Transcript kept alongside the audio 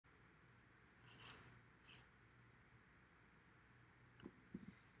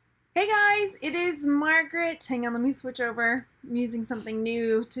Hey guys, it is Margaret. Hang on, let me switch over. I'm using something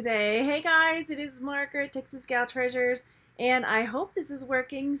new today. Hey guys, it is Margaret, Texas Gal Treasures, and I hope this is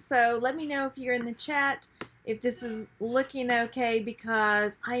working. So let me know if you're in the chat, if this is looking okay,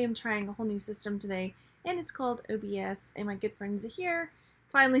 because I am trying a whole new system today, and it's called OBS, and my good friends here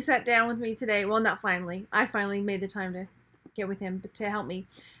finally sat down with me today. Well, not finally. I finally made the time to get with him, but to help me.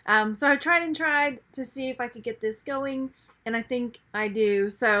 So I tried and tried to see if I could get this going, and I think I do.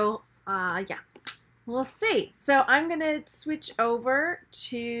 So yeah, we'll see. So I'm gonna switch over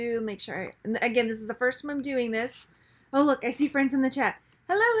to make sure and again, this is the first time I'm doing this. Oh look, I see friends in the chat.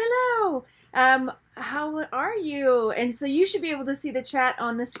 Hello, hello. How are you? And so you should be able to see the chat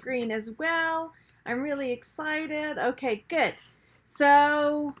on the screen as well. I'm really excited. Okay, good.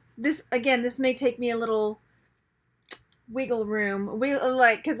 So this may take me a little wiggle room,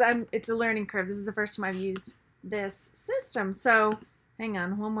 because it's a learning curve. This is the first time I've used this system. So hang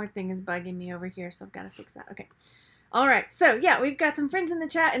on, one more thing is bugging me over here, so I've got to fix that. Okay. All right, so yeah, we've got some friends in the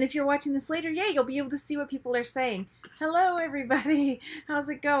chat, and if you're watching this later, yeah, you'll be able to see what people are saying. Hello, everybody. How's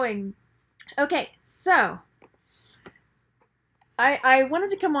it going? Okay, so I wanted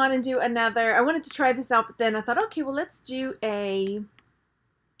to come on and do another. I wanted to try this out, but then I thought, okay, well, let's do a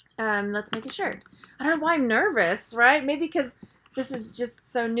let's make a shirt. I don't know why I'm nervous, right? Maybe because this is just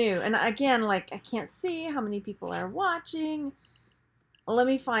so new. And again, like, I can't see how many people are watching. Let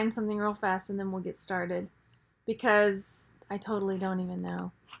me find something real fast and then we'll get started. Because I totally don't even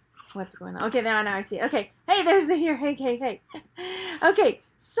know what's going on. Okay, now I see it. Okay, hey, there's the here. Hey, hey, hey. Okay,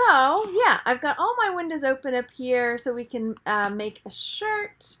 so yeah, I've got all my windows open up here so we can make a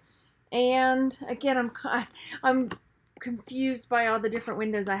shirt. And again, I'm confused by all the different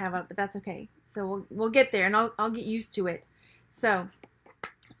windows I have up, but that's okay. So we'll get there, and I'll get used to it. So,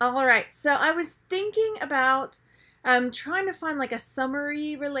 all right. So I was thinking about trying to find like a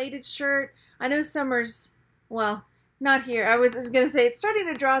summery related shirt. I know summer's, well, not here. I was gonna say it's starting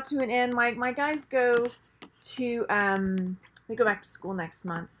to draw to an end. My guys go to they go back to school next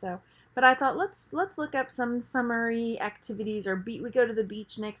month. So, but I thought let's look up some summery activities, or we go to the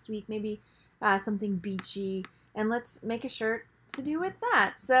beach next week, maybe something beachy, and let's make a shirt to do with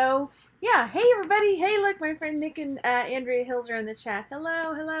that. So yeah, hey everybody. Hey, look, my friend Nick and Andrea Hills are in the chat.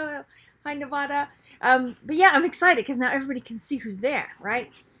 Hello, hello. Hi, Nevada. But yeah, I'm excited because now everybody can see who's there,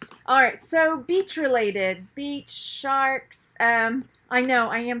 right? All right, so beach related, beach, sharks. I know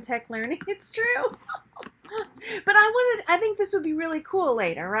I am tech learning. It's true. But I think this would be really cool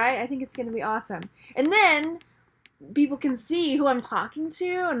later, right? I think it's going to be awesome. And then people can see who I'm talking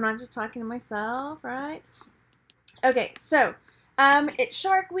to. I'm not just talking to myself, right? Okay, so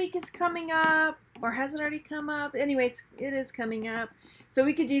Shark Week is coming up, or has it already come up? Anyway, it is coming up. So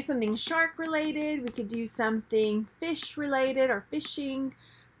we could do something shark related. We could do something fish related, or fishing,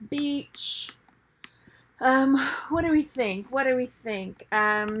 beach. What do we think? What do we think?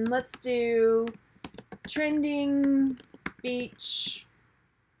 Let's do trending beach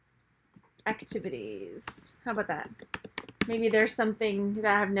activities. How about that? Maybe there's something that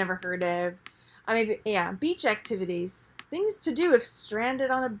I've never heard of. Yeah, beach activities. Things to do if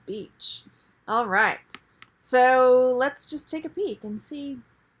stranded on a beach. All right. So let's just take a peek and see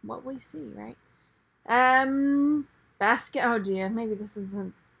what we see, right? Basket. Oh dear, maybe this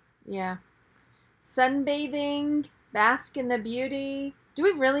isn't. Yeah. Sunbathing, bask in the beauty. Do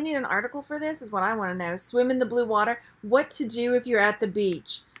we really need an article for this? Is what I want to know. Swim in the blue water. What to do if you're at the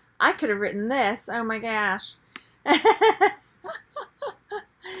beach. I could have written this. Oh my gosh.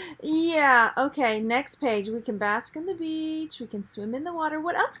 Yeah, okay, next page. We can bask on the beach. We can swim in the water.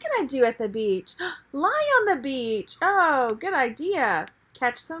 What else can I do at the beach? Lie on the beach. Oh, good idea.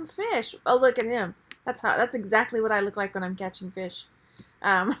 Catch some fish. Oh, look at him. That's exactly what I look like when I'm catching fish.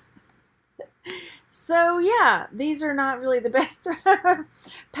 So yeah, these are not really the best.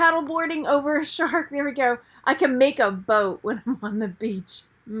 Paddleboarding over a shark. There we go. I can make a boat when I'm on the beach.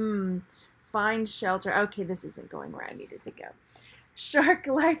 Find shelter. Okay, this isn't going where I needed to go. Shark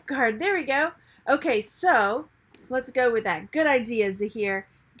lifeguard. There we go. Okay, so let's go with that. Good idea, Zahir.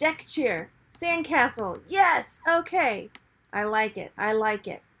 Deck chair. Sandcastle. Yes. Okay. I like it. I like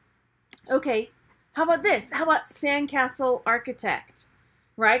it. Okay. How about this? How about sandcastle architect?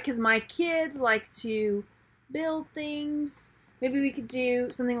 Right? Because my kids like to build things. Maybe we could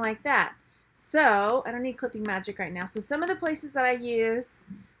do something like that. So, I don't need clipping magic right now. So some of the places that I use,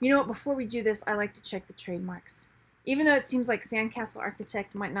 you know what, before we do this, I like to check the trademarks. Even though it seems like Sandcastle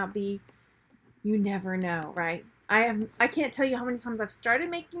Architect might not be, you never know, right? I can't tell you how many times I've started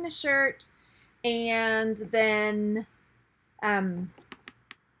making a shirt and then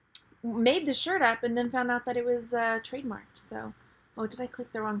made the shirt up and then found out that it was trademarked. So Oh, did I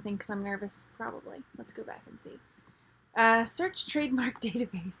click the wrong thing because I'm nervous? Probably. Let's go back and see. Search trademark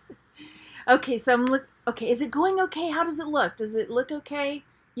database. Okay, so okay, is it going okay? How does it look? Does it look okay?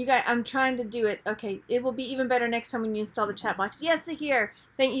 You guys, I'm trying to do it. Okay, it will be even better next time when you install the chat box. Yes, here.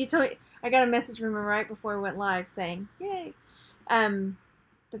 Thank you. I got a message from him right before I went live saying, yay, that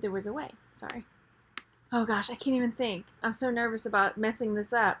there was a way. Sorry. Oh gosh, I can't even think. I'm so nervous about messing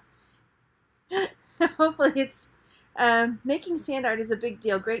this up. Hopefully it's, making sand art is a big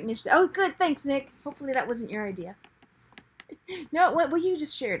deal. Great initiative. Oh, good. Thanks, Nick. Hopefully that wasn't your idea. No, well, you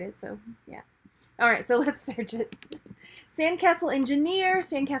just shared it, so yeah. All right, so let's search it. Sandcastle engineer,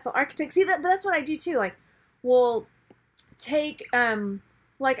 sandcastle architect. See, that's what I do too. Like, we'll take,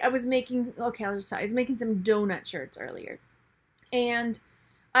 like I was making, okay, I'll just tell you. I was making some donut shirts earlier. And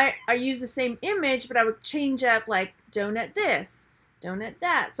I use the same image, but I would change up like donut this, donut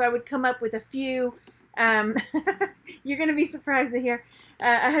that. So I would come up with a few, you're going to be surprised to hear,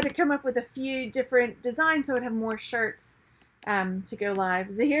 I had to come up with a few different designs so I would have more shirts to go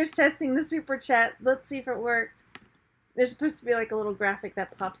live. Zahir's testing the super chat. Let's see if it worked. There's supposed to be like a little graphic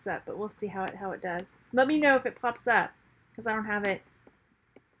that pops up, but we'll see how it does. Let me know if it pops up, because I don't have it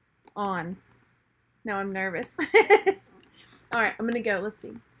on. Now I'm nervous. All right, I'm gonna go. Let's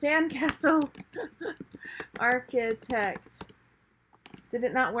see. Sandcastle architect. Did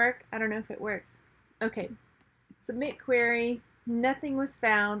it not work? I don't know if it works. Okay. Submit query. Nothing was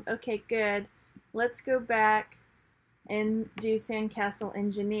found. Okay, good. Let's go back and do sandcastle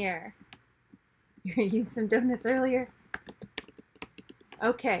engineer. You were eating some donuts earlier?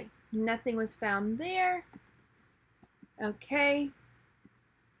 Okay, nothing was found there. Okay.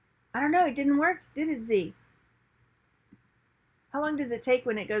 I don't know, it didn't work, did it, Z? How long does it take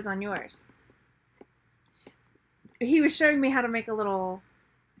when it goes on yours? He was showing me how to make a little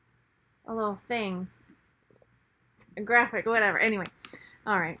thing. A graphic, whatever. Anyway.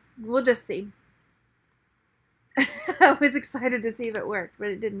 Alright, we'll just see. I was excited to see if it worked, but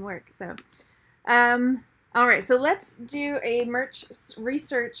it didn't work, so. Alright, so let's do a merch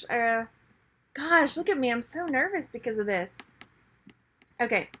research. Gosh, look at me. I'm so nervous because of this.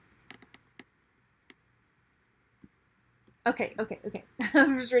 Okay. Okay. I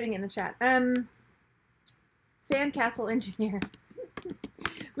was reading in the chat. Sandcastle engineer.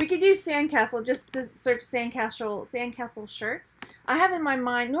 We could do sandcastle, just to search sandcastle shirts. I have in my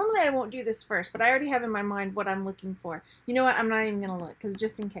mind, normally I won't do this first, but I already have in my mind what I'm looking for. You know what? I'm not even going to look, because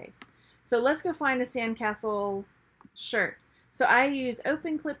just in case. So let's go find a sandcastle shirt. So I use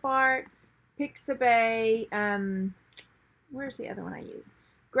Open Clip Art, Pixabay, where's the other one I use?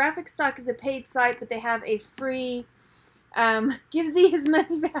 Graphic Stock is a paid site, but they have a free, give Z his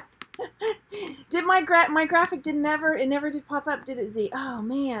money back. Did my graphic never did pop up, did it, Z? Oh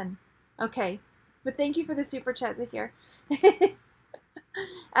man. Okay. But thank you for the super chat, Zahir.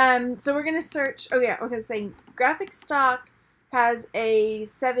 So we're gonna search, oh yeah, okay, saying Graphic Stock has a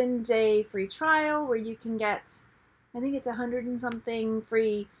 7-day free trial where you can get, I think it's 100 and something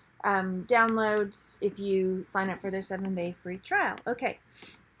free downloads if you sign up for their 7-day free trial. Okay.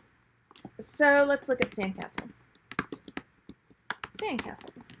 So let's look at Sandcastle. Sandcastle.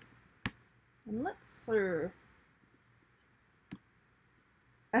 And let's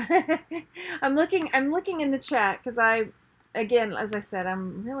I'm looking in the chat because again, as I said,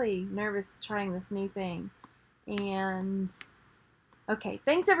 I'm really nervous trying this new thing. And okay,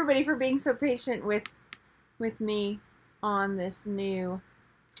 thanks everybody for being so patient with me on this new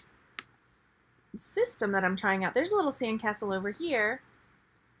system that I'm trying out. There's a little sandcastle over here.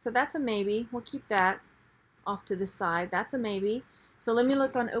 So that's a maybe. We'll keep that off to the side. That's a maybe. So let me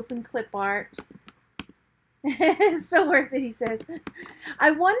look on Open Clip Art. It's so worth it, he says.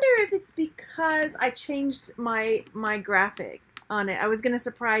 I wonder if it's because I changed my graphic on it. I was going to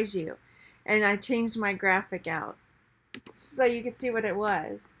surprise you. And I changed my graphic out so you could see what it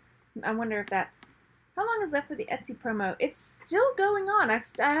was. I wonder if that's... How long is left for the Etsy promo? It's still going on. I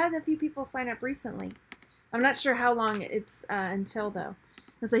had a few people sign up recently. I'm not sure how long it's until, though.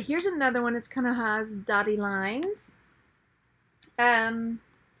 So here's another one. It's kind of has dotty lines.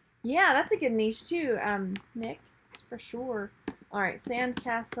 Yeah, that's a good niche too, Nick, for sure. All right,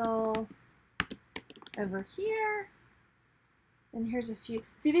 Sandcastle over here. And here's a few.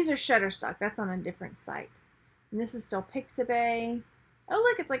 See, these are Shutterstock. That's on a different site. And this is still Pixabay. Oh,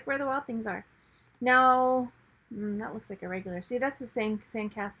 look, it's like Where the Wild Things Are. Now, that looks like a regular. See, that's the same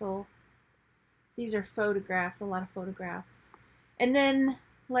Sandcastle. These are photographs, a lot of photographs. And then,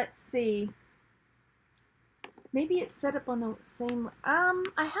 let's see. Maybe it's set up on the same, I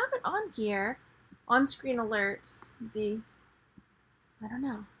have it on here. On-screen alerts, Z. I don't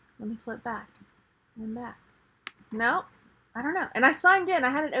know. Let me flip back. And back. No. I don't know. And I signed in. I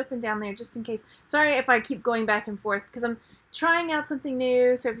had it open down there just in case. Sorry if I keep going back and forth because I'm trying out something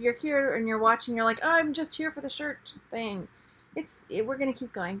new. So if you're here and you're watching, you're like, oh, I'm just here for the shirt thing. We're going to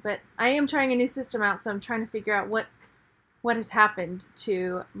keep going. But I am trying a new system out, so I'm trying to figure out what has happened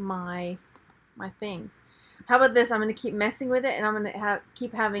to my things. How about this? I'm going to keep messing with it, and I'm going to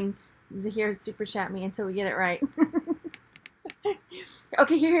keep having Zahir super chat me until we get it right.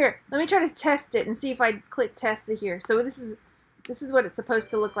 Okay, here. Let me try to test it and see if I click test Zahir. So this is what it's supposed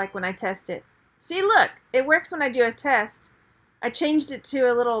to look like when I test it. See, look, it works when I do a test. I changed it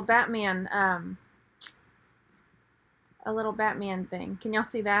to a little Batman thing. Can y'all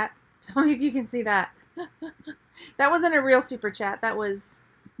see that? Tell me if you can see that. That wasn't a real super chat. That was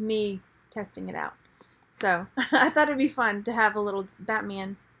me testing it out. So I thought it'd be fun to have a little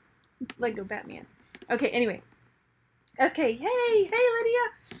Batman, Lego Batman. Okay, anyway. Okay, hey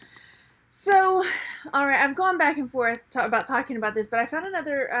Lydia. So, all right, I've gone back and forth about talking about this, but I found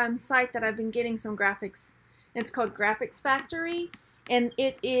another site that I've been getting some graphics. It's called Graphics Factory, and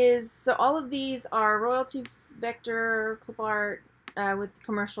it is, so all of these are royalty vector clip art with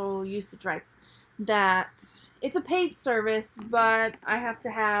commercial usage rights. That it's a paid service, but I have to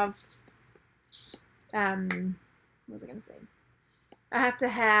have, what was I going to say? I have to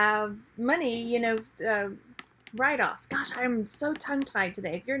have money, you know, write-offs. Gosh, I'm so tongue-tied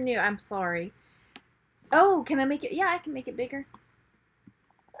today. If you're new, I'm sorry. Oh, can I make it? Yeah, I can make it bigger.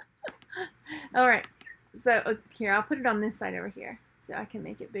 All right. So here, I'll put it on this side over here so I can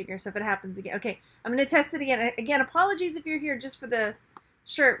make it bigger. So if it happens again. Okay, I'm going to test it again. Again, apologies if you're here just for the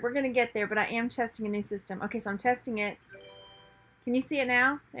shirt. We're going to get there, but I am testing a new system. Okay, so I'm testing it. Can you see it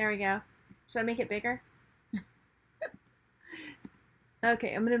now? There we go. Should I make it bigger?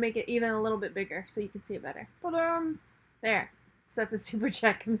 Okay, I'm going to make it even a little bit bigger so you can see it better. There. So if a super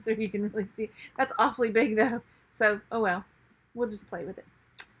chat comes through, you can really see. That's awfully big, though. So, oh well. We'll just play with it.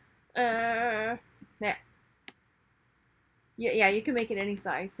 There. Yeah, you can make it any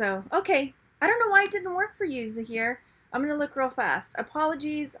size. So, okay. I don't know why it didn't work for you, Zahir. I'm going to look real fast.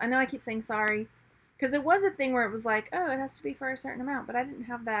 Apologies. I know I keep saying sorry. Because there was a thing where it was like, oh, it has to be for a certain amount. But I didn't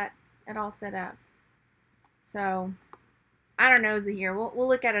have that at all set up. So I don't know, Zahir. We'll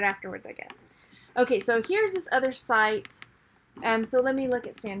look at it afterwards, I guess. Okay, so here's this other site. So let me look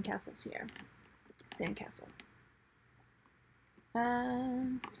at sandcastles here. Sandcastle.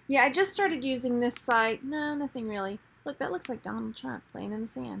 Yeah, I just started using this site. No, nothing really. Look, that looks like Donald Trump playing in the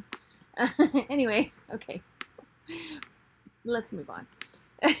sand. Anyway, okay. Let's move on.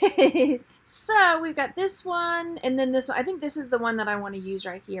 So we've got this one, and then this one. I think this is the one that I want to use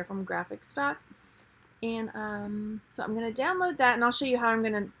right here from Graphic Stock. And so I'm going to download that, and I'll show you how I'm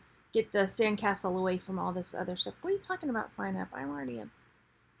going to get the sandcastle away from all this other stuff. What are you talking about, sign up? I'm already in.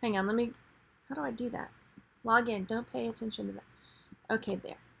 Hang on, how do I do that? Log in. Don't pay attention to that. Okay,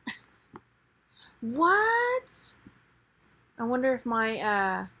 there. What? I wonder if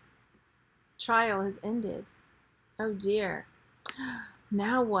my trial has ended. Oh, dear.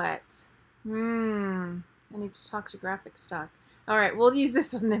 Now what? I need to talk to Graphic Stock. All right, we'll use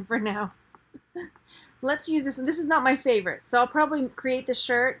this one then for now. Let's use this. This is not my favorite, so I'll probably create the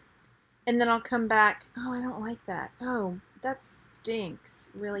shirt, and then I'll come back. Oh, I don't like that. Oh, that stinks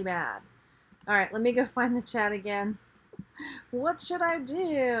really bad. All right, let me go find the chat again. What should I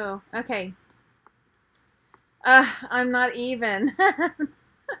do? Okay. I'm not even.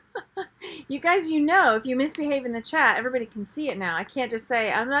 You guys, you know, if you misbehave in the chat, everybody can see it now. I can't just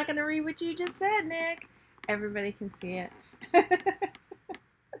say, I'm not going to read what you just said, Nick. Everybody can see it.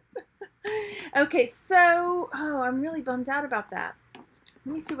 Okay, so, oh, I'm really bummed out about that.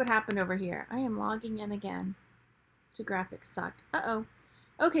 Let me see what happened over here. I am logging in again to Graphic Stock. Uh-oh.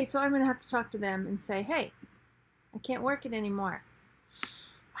 Okay, so I'm going to have to talk to them and say, hey, I can't work it anymore.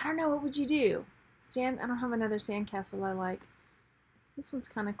 I don't know, what would you do? I don't have another sandcastle I like. This one's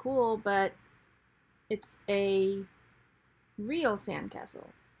kind of cool, but it's a real sandcastle.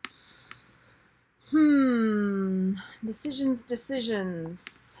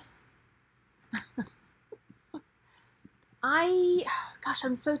 Decisions. Gosh,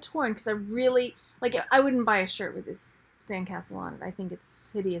 I'm so torn because I really, like, I wouldn't buy a shirt with this sandcastle on it. I think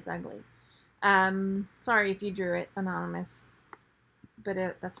it's hideous ugly. Sorry if you drew it, anonymous, but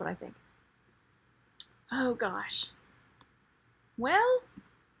that's what I think. Oh, gosh. Well,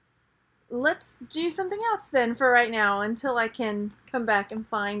 let's do something else then for right now until I can come back and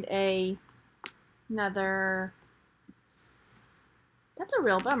find another. That's a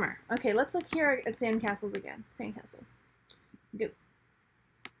real bummer. Okay, let's look here at sandcastles again. Sandcastle. Go.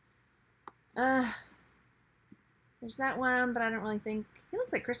 There's that one, but I don't really think. He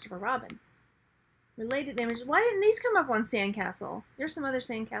looks like Christopher Robin. Related images. Why didn't these come up on sandcastle? There's some other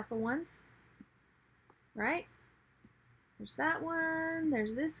sandcastle ones. Right? There's that one.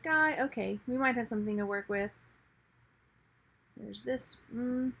 There's this guy. Okay, we might have something to work with. There's this.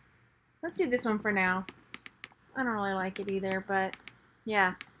 Let's do this one for now. I don't really like it either, but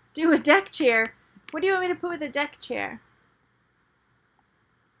yeah. Do a deck chair. What do you want me to put with a deck chair?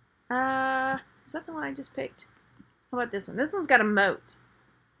 Is that the one I just picked? How about this one? This one's got a moat.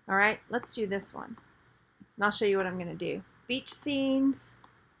 Alright, let's do this one. And I'll show you what I'm going to do. Beach scenes.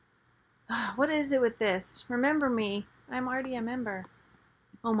 What is it with this? Remember me. I'm already a member.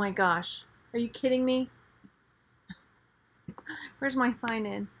 Oh my gosh. Are you kidding me? Where's my sign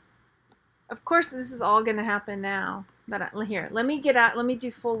in? Of course this is all going to happen now. Here, let me get out. Let me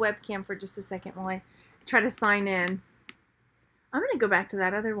do full webcam for just a second while I try to sign in. I'm going to go back to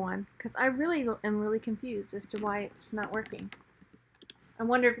that other one because I really am really confused as to why it's not working. I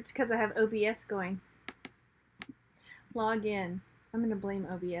wonder if it's because I have OBS going. Log in. I'm going to blame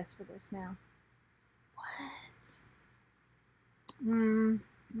OBS for this now. What?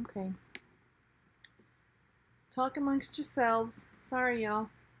 Okay. Talk amongst yourselves. Sorry, y'all.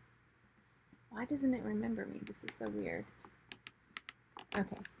 Why doesn't it remember me? This is so weird.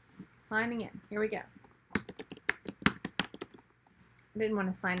 Okay. Signing in. Here we go. I didn't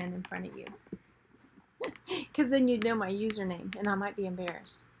want to sign in front of you. Because then you'd know my username, and I might be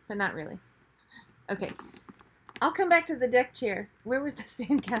embarrassed. But not really. Okay. I'll come back to the deck chair. Where was the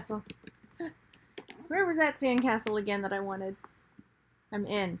sandcastle? Where was that sandcastle again that I wanted? I'm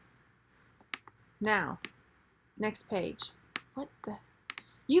in. Now. Next page. What the?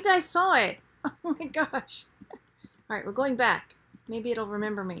 You guys saw it! Oh my gosh. Alright, we're going back. Maybe it'll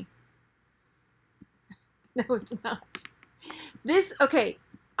remember me. No, it's not. This, okay,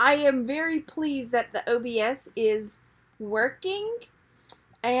 I am very pleased that the OBS is working,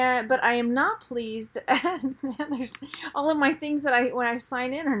 but I am not pleased that there's all of my things that when I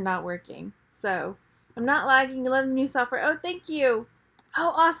sign in are not working. So, I'm not lagging. I love the new software. Oh, thank you.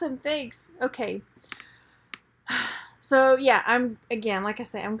 Oh, awesome. Thanks. Okay. So, yeah, again, like I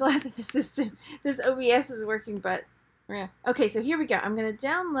say, I'm glad that this OBS is working, but, yeah. Okay, so here we go. I'm going to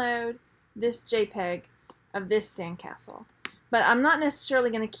download this JPEG of this sandcastle. But I'm not necessarily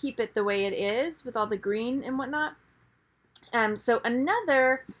going to keep it the way it is with all the green and whatnot. So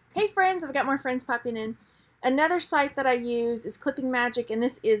hey friends, I've got more friends popping in. Another site that I use is Clipping Magic, and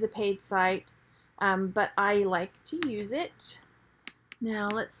this is a paid site, but I like to use it. Now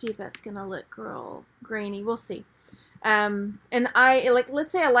let's see if that's going to look real grainy. We'll see. And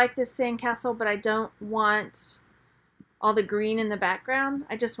let's say I like this sandcastle, but I don't want all the green in the background.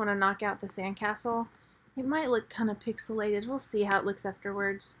 I just want to knock out the sandcastle. It might look kind of pixelated. We'll see how it looks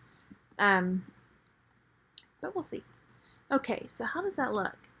afterwards. But we'll see. Okay, so how does that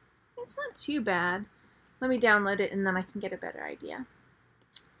look? It's not too bad. Let me download it and then I can get a better idea.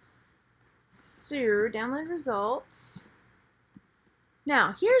 So, download results.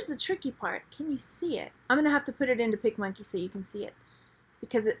 Now, here's the tricky part. Can you see it? I'm going to have to put it into PicMonkey so you can see it,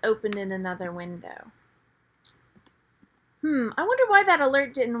 because it opened in another window. I wonder why that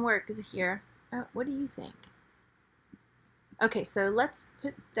alert didn't work here. What do you think? Okay, so let's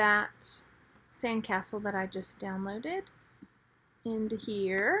put that sandcastle that I just downloaded into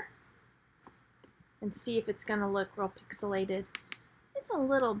here and see if it's going to look real pixelated. It's a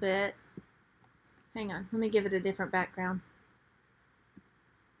little bit. Hang on, let me give it a different background.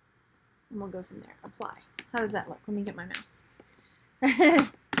 And we'll go from there. Apply. How does that look? Let me get my mouse.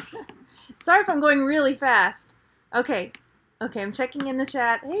 Sorry if I'm going really fast. Okay. Okay, I'm checking in the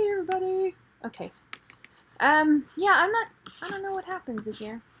chat. Hey, everybody. Okay. Yeah, I don't know what happens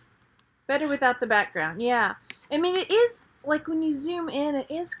here. Better without the background. Yeah. I mean, it is, like, when you zoom in, it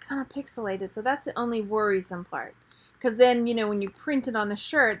is kind of pixelated, so that's the only worrisome part. Because then, you know, when you print it on a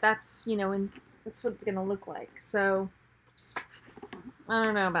shirt, that's, you know, that's what it's going to look like. So, I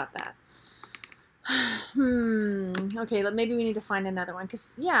don't know about that. Okay, maybe we need to find another one.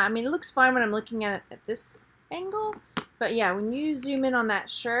 Because, yeah, I mean, it looks fine when I'm looking at it at this angle. But, yeah, when you zoom in on that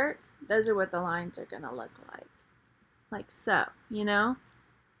shirt, those are what the lines are going to look like. Like so, you know?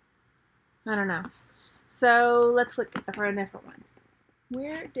 I don't know. So, let's look for a different one.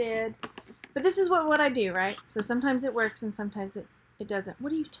 But this is what I do, right? So, sometimes it works and sometimes it doesn't.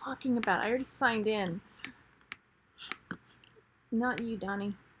 What are you talking about? I already signed in. Not you,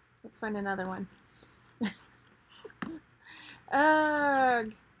 Donnie. Let's find another one.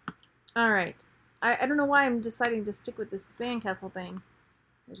 Ugh. Alright. I don't know why I'm deciding to stick with this sandcastle thing.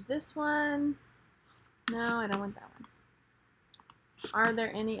 There's this one. No, I don't want that one. Are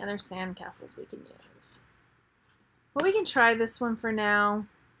there any other sandcastles we can use? Well, we can try this one for now.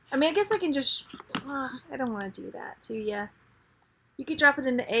 I mean, I guess I can just, I don't want to do that to you. You could drop it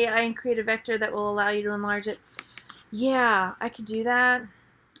into AI and create a vector that will allow you to enlarge it. Yeah, I could do that.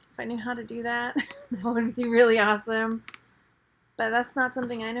 If I knew how to do that, that would be really awesome. But that's not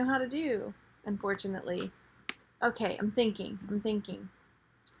something I know how to do, unfortunately. Okay, I'm thinking.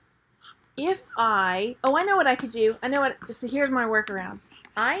 If I know what I could do. I know what, so here's my workaround.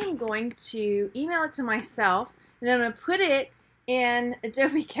 I am going to email it to myself, and then I'm going to put it in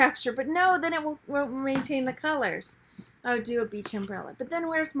Adobe Capture, but no, then it won't maintain the colors. Oh, do a beach umbrella. But then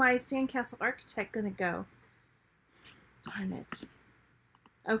where's my Sandcastle Architect going to go? Darn it.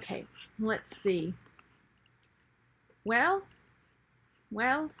 Okay, let's see. Well,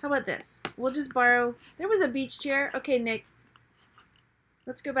 how about this? We'll just borrow, there was a beach chair. Okay, Nick,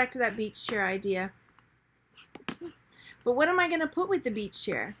 let's go back to that beach chair idea. But what am I going to put with the beach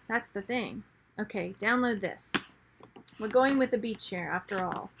chair? That's the thing. Okay, download this. We're going with the beach chair after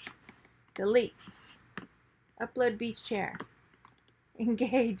all. Delete. Upload beach chair.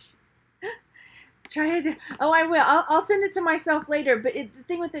 Engage. Try it. Oh, I will. I'll send it to myself later. But the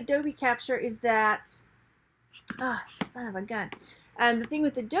thing with Adobe Capture is that... Ah, son of a gun. The thing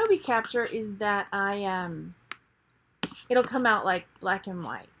with Adobe Capture is that it'll come out like black and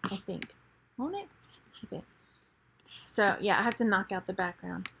white, I think. Won't it? Okay. So, yeah, I have to knock out the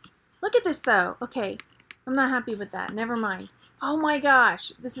background. Look at this, though. Okay. I'm not happy with that. Never mind. Oh, my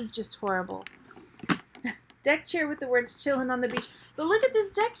gosh. This is just horrible. Deck chair with the words chilling on the beach. But look at this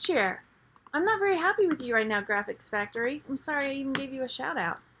deck chair. I'm not very happy with you right now, Graphics Factory. I'm sorry I even gave you a shout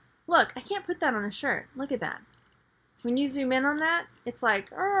out. Look, I can't put that on a shirt. Look at that. When you zoom in on that, it's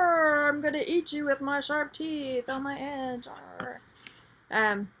like, I'm going to eat you with my sharp teeth on my edge.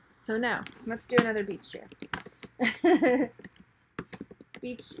 So no, let's do another beach chair.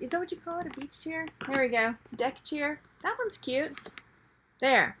 Beach, is that what you call it, a beach chair? There we go. Deck chair. That one's cute.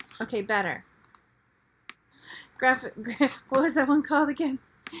 There. Okay, better. What was that one called again?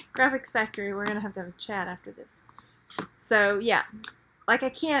 Graphics Factory. We're going to have a chat after this. So, yeah. Like, I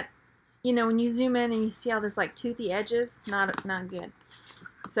can't, you know, when you zoom in and you see all this, like, toothy edges, not good.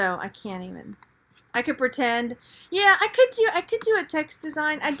 So, I can't even. I could pretend. Yeah, I could do a text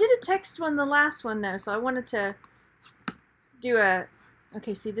design. I did a text one, the last one, though, so I wanted to do a...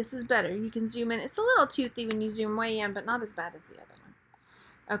 Okay, see, this is better. You can zoom in. It's a little toothy when you zoom way in, but not as bad as the other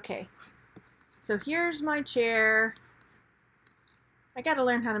one. Okay. So here's my chair. I gotta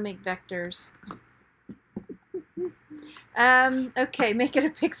learn how to make vectors. Okay, make it a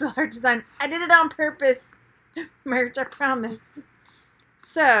pixel art design. I did it on purpose. Merch, I promise.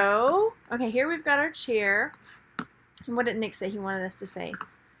 So, okay, here we've got our chair. And what did Nick say he wanted us to say?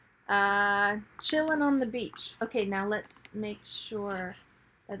 Chilling on the beach. Okay, now let's make sure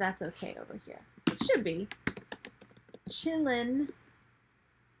that that's okay over here. It should be. Chilling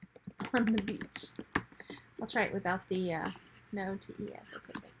on the beach. I'll try it without the no to ES.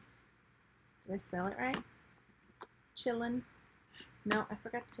 Okay, good. Did I spell it right? Chillin'. No, I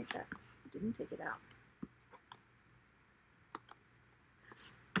forgot to take that. I didn't take it out.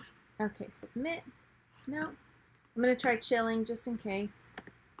 Okay, submit. No. I'm going to try chilling just in case.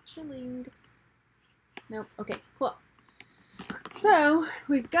 Chilling. Nope. Okay, cool. So,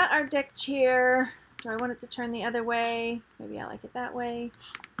 we've got our deck chair. Do I want it to turn the other way? Maybe I like it that way.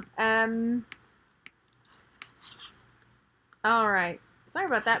 Alright. Sorry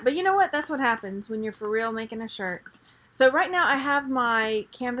about that. But you know what? That's what happens when you're for real making a shirt. So right now I have my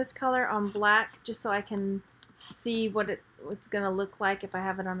canvas color on black just so I can see what it's going to look like if I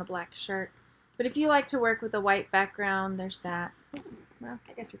have it on a black shirt. But if you like to work with a white background, there's that. Well,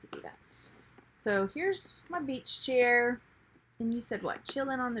 I guess we could do that. So here's my beach chair. And you said what?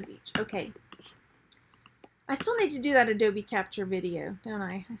 Chilling on the beach. Okay. I still need to do that Adobe Capture video, don't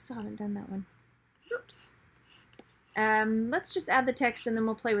I? I still haven't done that one. Oops. Let's just add the text and then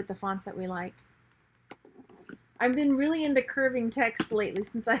we'll play with the fonts that we like. I've been really into curving text lately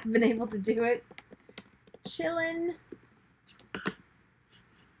since I've been able to do it. Chillin'.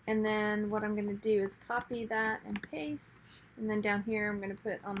 And then what I'm going to do is copy that and paste. And then down here I'm going to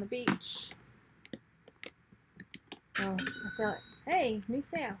put on the beach. Oh, I feel it. Hey, new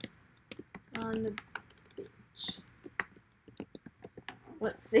sale. On the beach.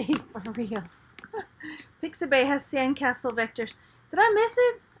 Let's see for reals. Pixabay has sandcastle vectors. Did I miss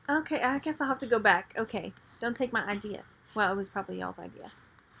it? Okay, I guess I'll have to go back. Okay, don't take my idea. Well, it was probably y'all's idea.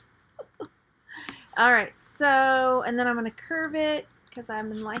 Alright, so, and then I'm going to curve it, because I've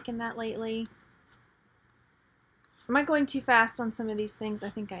been liking that lately. Am I going too fast on some of these things? I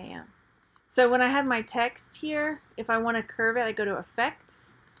think I am. So when I have my text here, if I want to curve it, I go to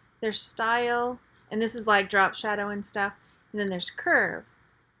Effects, there's Style, and this is like drop shadow and stuff, and then there's Curve.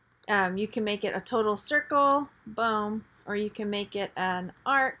 You can make it a total circle, boom, or you can make it an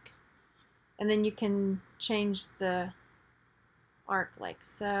arc, and then you can change the arc like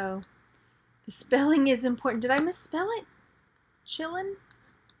so. The spelling is important. Did I misspell it? Chillin'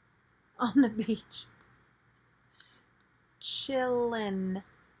 on the beach. Chillin'.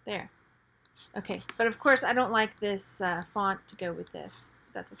 There. Okay, but of course I don't like this font to go with this.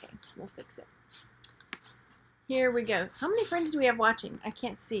 That's okay. We'll fix it. Here we go. How many friends do we have watching? I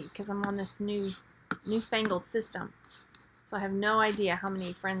can't see because I'm on this newfangled system. So I have no idea how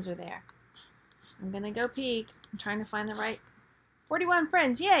many friends are there. I'm going to go peek. I'm trying to find the right 41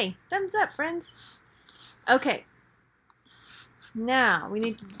 friends. Yay! Thumbs up, friends. Okay. Now we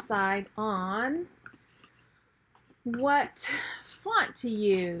need to decide on what font to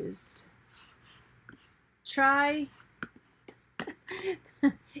use. Try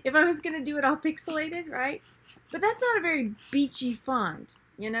if I was going to do it all pixelated, right? But that's not a very beachy font.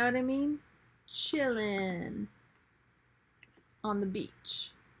 You know what I mean? Chillin' on the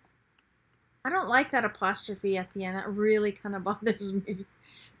beach. I don't like that apostrophe at the end. That really kind of bothers me.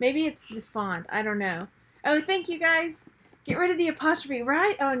 Maybe it's the font. I don't know. Oh, thank you guys. Get rid of the apostrophe,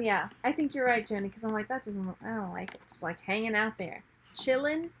 right? Oh, yeah. I think you're right, Joni, because I'm like, that doesn't look, I don't like it. It's like hanging out there.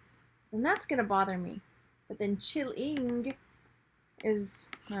 Chillin', and that's going to bother me. But then chilling is,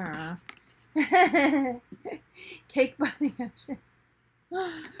 I don't know. Cake by the ocean.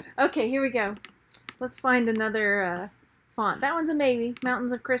 Okay, here we go. Let's find another font. That one's a maybe.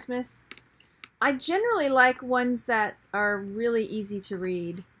 Mountains of Christmas. I generally like ones that are really easy to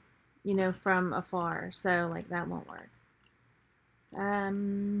read, you know, from afar. So, like, that won't work.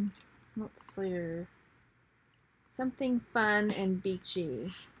 Let's see. Something fun and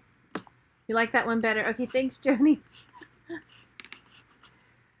beachy. You like that one better? Okay, thanks, Joni.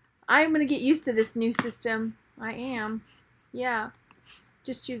 I'm going to get used to this new system. I am. Yeah.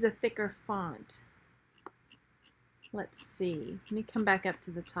 Just choose a thicker font. Let's see. Let me come back up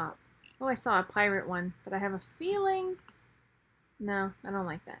to the top. Oh, I saw a pirate one, but I have a feeling... No, I don't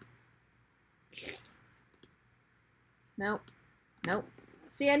like that. Nope. Nope.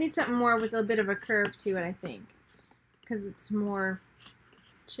 See, I need something more with a bit of a curve to it, I think. Because it's more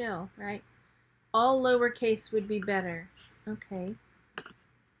chill, right? All lowercase would be better. Okay.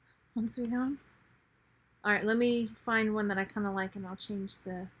 Home sweet home. Alright, let me find one that I kind of like and I'll change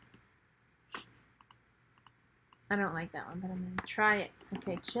the... I don't like that one, but I'm going to try it.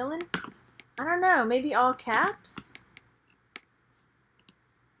 Okay, chillin'. I don't know, maybe all caps?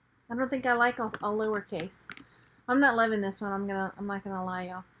 I don't think I like all lowercase. I'm not loving this one. I'm not gonna lie,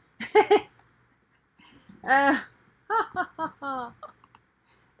 y'all.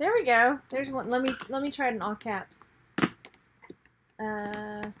 There we go. There's one. Let me try it in all caps.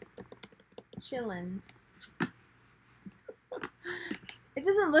 Chillin'. It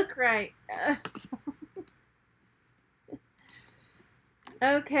doesn't look right.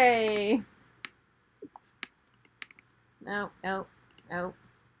 Okay. Nope, nope, nope.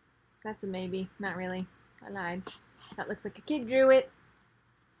 That's a maybe. Not really. I lied. That looks like a kid drew it.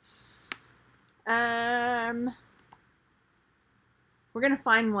 We're gonna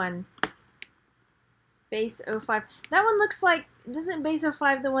find one. Base 05. That one looks like, isn't base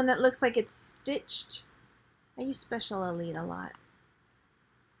 05 the one that looks like it's stitched? I use Special Elite a lot.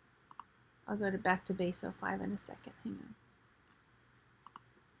 I'll go back to base 05 in a second. Hang on.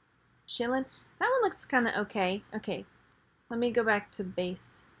 Chillin'. That one looks kind of okay. Okay. Let me go back to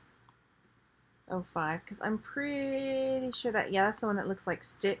base 05 because I'm pretty sure that, yeah, that's the one that looks like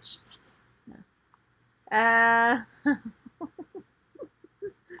Stitch. No.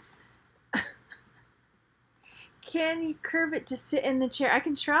 Can you curve it to sit in the chair? I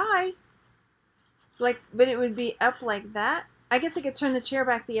can try. Like, but it would be up like that. I guess I could turn the chair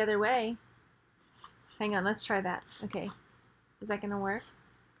back the other way. Hang on, let's try that. Okay. Is that gonna work?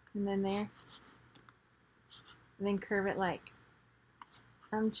 And then there. And then curve it like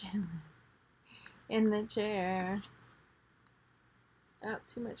I'm chilling in the chair. Oh,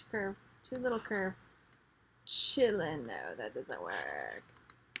 too much curve. Too little curve. Chillin'. No, that doesn't work.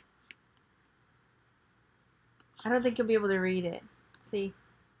 I don't think you'll be able to read it. See?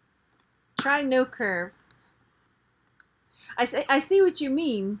 Try no curve. I see what you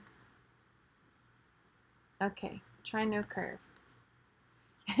mean. Okay. Try no curve.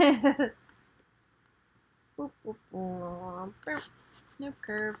 Boop, boop, boop, boop. No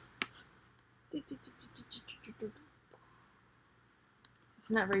curve. It's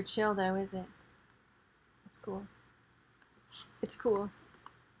not very chill though, is it? It's cool. It's cool.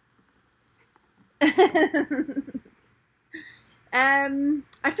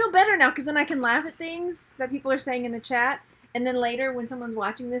 I feel better now because then I can laugh at things that people are saying in the chat And then later, when someone's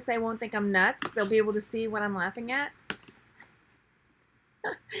watching this, they won't think I'm nuts. They'll be able to see what I'm laughing at.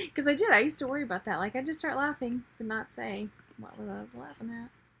 Because I did. I used to worry about that. Like, I just start laughing, but not say what was I was laughing at.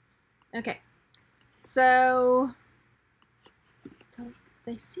 Okay. So,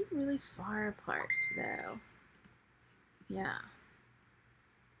 they seem really far apart, though. Yeah.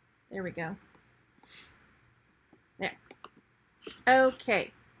 There we go. There.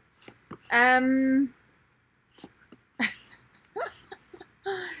 Okay.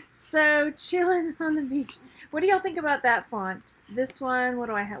 So, chilling on the beach. What do y'all think about that font? This one, what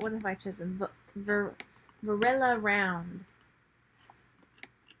do I have? What have I chosen? Varela Round.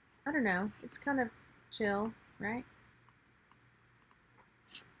 I don't know. It's kind of chill, right?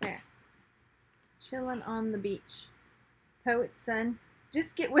 There. Chilling on the beach. Poet son.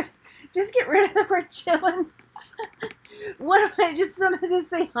 Just get rid of the word chilling. What am I just wanted to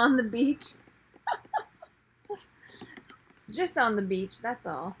say on the beach? Just on the beach, that's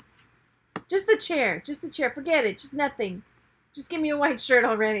all. Just the chair. Just the chair. Forget it. Just nothing. Just give me a white shirt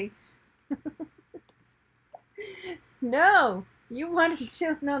already. No. You wanted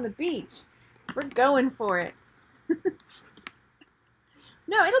chilling on the beach. We're going for it.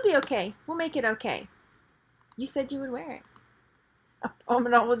 No, it'll be okay. We'll make it okay. You said you would wear it. Oh, I'm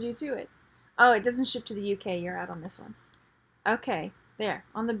going to hold you to it. Oh, it doesn't ship to the UK. You're out on this one. Okay. There.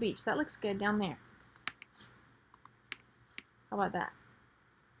 On the beach. That looks good down there. How about that?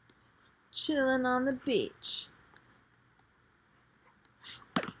 Chilling on the beach.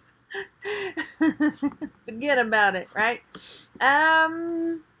 Forget about it, right?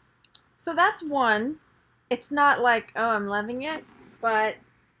 So that's one. It's not like, oh, I'm loving it, but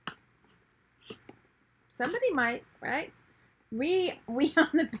somebody might, right? We on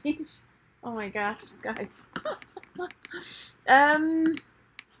the beach. Oh my gosh, guys.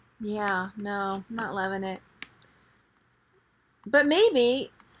 Yeah, no, I'm not loving it. But maybe,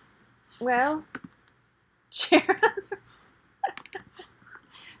 well, chair on the...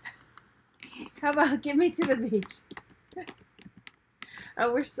 How about get me to the beach?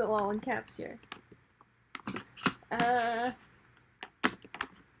 Oh, we're still all in caps here. Dang,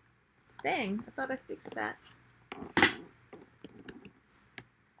 I thought I fixed that.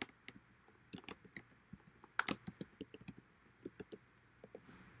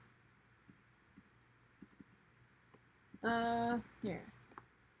 Here.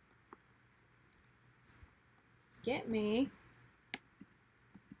 Get me.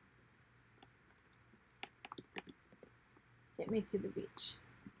 Get me to the beach.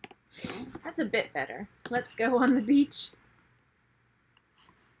 That's a bit better. Let's go on the beach.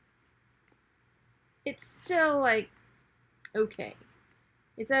 It's still like okay.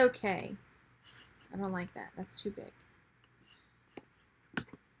 It's okay. I don't like that. That's too big.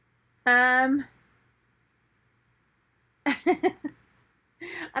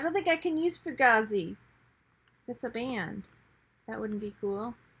 I don't think I can use Fugazi. That's a band. That wouldn't be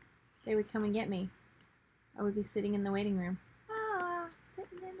cool. They would come and get me. I would be sitting in the waiting room. Ah,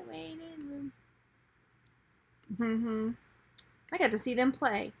 sitting in the waiting room. I got to see them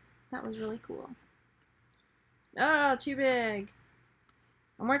play. That was really cool. Oh, too big.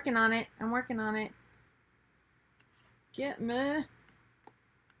 I'm working on it. I'm working on it. Get me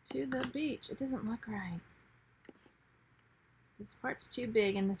to the beach. It doesn't look right. This part's too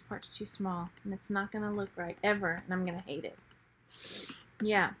big and this part's too small. And it's not going to look right ever. And I'm going to hate it.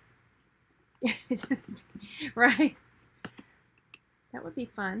 Yeah. Right? That would be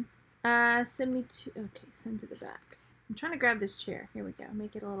fun. Send me to... Okay, send to the back. I'm trying to grab this chair. Here we go.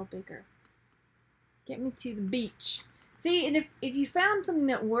 Make it a little bigger. Get me to the beach. See, and if you found something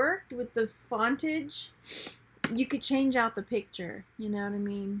that worked with the fontage, you could change out the picture. You know what I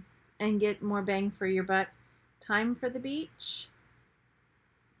mean? And get more bang for your buck. Time for the beach.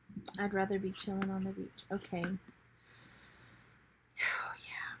 I'd rather be chilling on the beach. Okay. Oh,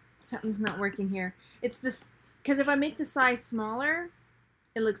 yeah. Something's not working here. It's this, because if I make the size smaller,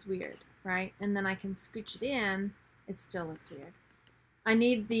 it looks weird, right? And then I can scooch it in, it still looks weird. I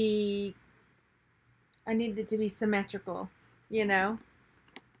need it to be symmetrical, you know?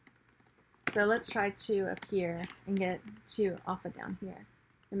 So let's try 2 up here and get 2 off of down here.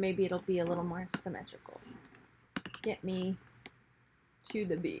 And maybe it'll be a little more symmetrical. Get me to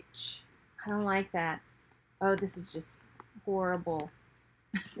the beach. I don't like that. Oh, this is just horrible.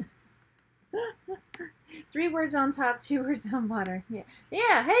 3 words on top, 2 words on bottom. Yeah.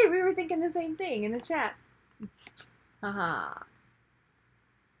 Yeah, hey, we were thinking the same thing in the chat. Haha.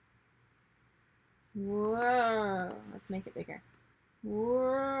 Whoa. Let's make it bigger.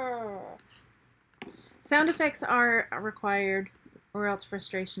 Whoa. Sound effects are required, or else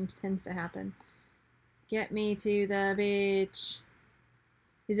frustration tends to happen. Get me to the beach.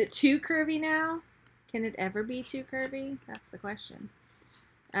 Is it too curvy now? Can it ever be too curvy? That's the question.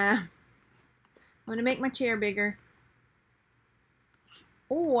 I'm going to make my chair bigger.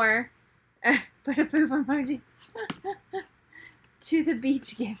 Or put a poop emoji. To the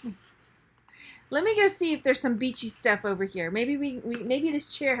beach, get me. Let me go see if there's some beachy stuff over here. Maybe maybe this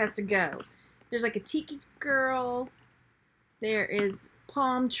chair has to go. There's like a tiki girl. There is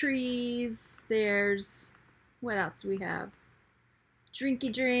palm trees. There's, what else do we have?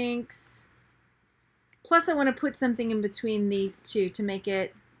 Drinky drinks. Plus I want to put something in between these two to make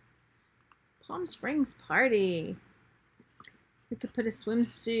it Palm Springs party. We could put a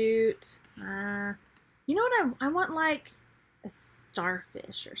swimsuit. You know what I want, like a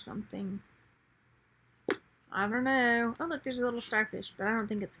starfish or something. I don't know. Oh, look, there's a little starfish, but I don't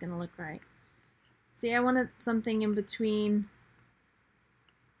think it's going to look right. See, I wanted something in between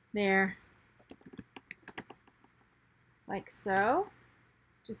there. Like so.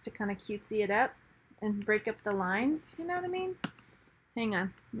 Just to kind of cutesy it up and break up the lines. You know what I mean? Hang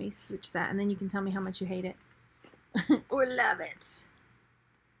on. Let me switch that, and then you can tell me how much you hate it. Or love it.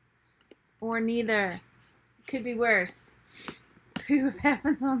 Or neither. Could be worse. Poop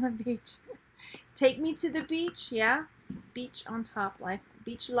happens on the beach. Take me to the beach, yeah? Beach on top life.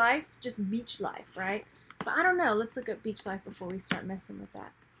 Beach life? Just beach life, right? But I don't know. Let's look at beach life before we start messing with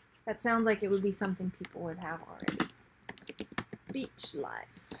that. That sounds like it would be something people would have already. Beach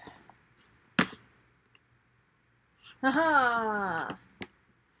life. Haha!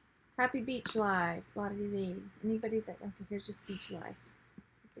 Happy beach life. Blah, blah, blah. Anybody that... Okay, here's just beach life.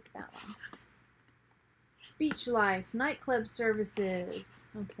 Let's look at that one. Beach life. Nightclub services.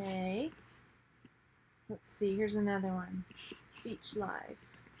 Okay. Let's see, here's another one. Beach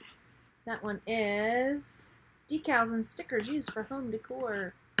life. That one is decals and stickers used for home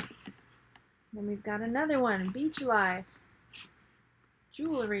decor. Then we've got another one. Beach life.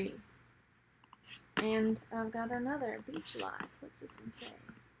 Jewelry. And I've got another beach life. What's this one say?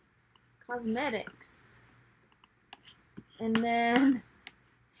 Cosmetics. And then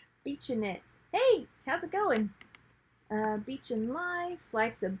beach in it. Hey, how's it going? Beach in life.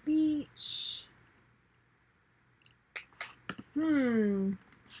 Life's a beach.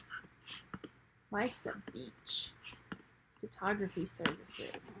 Life's a beach. Photography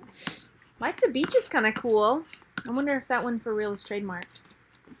services. Life's a beach is kind of cool. I wonder if that one for real is trademarked.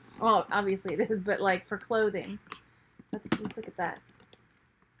 Well, obviously it is, but like for clothing. Let's look at that.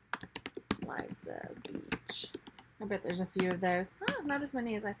 Life's a beach. I bet there's a few of those. Oh, not as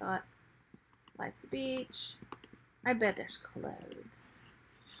many as I thought. Life's a beach. I bet there's clothes.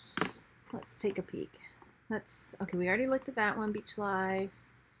 Let's take a peek. Okay, we already looked at that one. Beach life.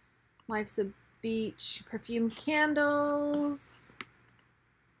 Life's a beach. Perfume candles.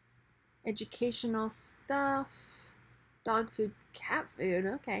 Educational stuff. Dog food, cat food.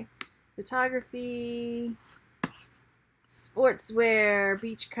 Okay. Photography. Sportswear.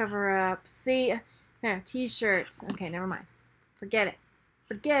 Beach cover-ups. See? No, t-shirts. Okay, never mind. Forget it.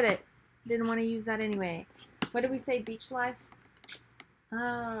 Forget it. Didn't want to use that anyway. What did we say? Beach life?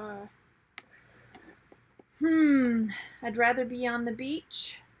 I'd rather be on the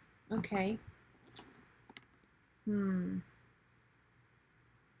beach. Okay. 1-800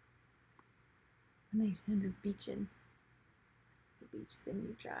 beachin'. It's a beach, then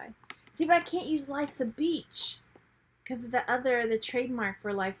you dry. See, but I can't use life's a beach because of the trademark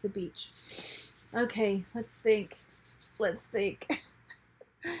for life's a beach. Okay, let's think. Let's think.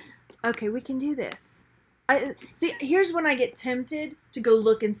 Okay, we can do this. See, here's when I get tempted to go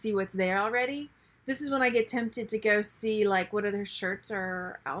look and see what's there already. This is when I get tempted to go see, like, what other shirts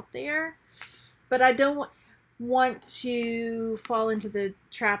are out there. But I don't want to fall into the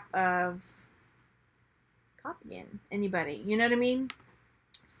trap of copying anybody. You know what I mean?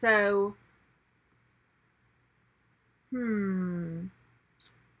 So, get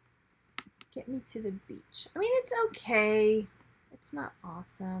me to the beach. I mean, it's okay. It's not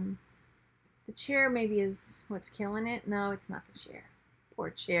awesome. The chair maybe is what's killing it. No, it's not the chair. Poor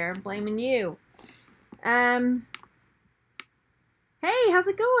chair. I'm blaming you. Hey, how's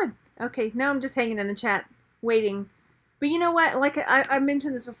it going? Okay, now I'm just hanging in the chat, waiting. But you know what? Like I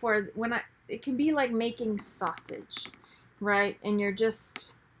mentioned this before, it can be like making sausage, right? And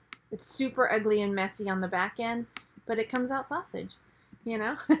it's super ugly and messy on the back end, but it comes out sausage, you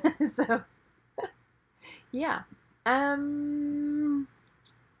know? So, yeah.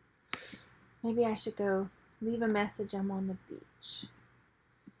 Maybe I should go leave a message. I'm on the beach.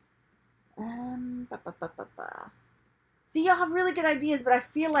 See, y'all have really good ideas, but I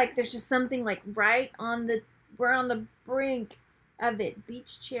feel like there's just something like we're on the brink of it.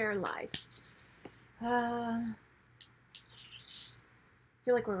 Beach chair life. I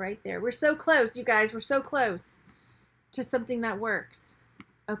feel like we're right there. We're so close, you guys. We're so close to something that works.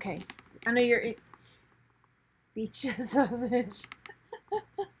 Okay. I know you're... Beach sausage.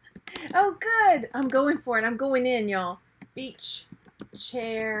 Oh, good. I'm going for it. I'm going in, y'all. Beach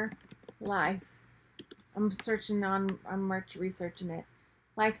chair life. I'm researching it.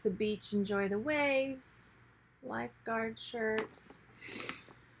 Life's a beach. Enjoy the waves. Lifeguard shirts.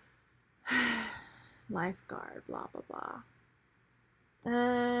 Lifeguard. Blah, blah, blah.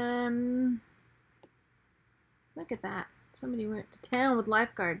 Look at that. Somebody went to town with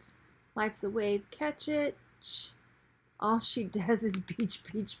lifeguards. Life's a wave. Catch it. All she does is beach,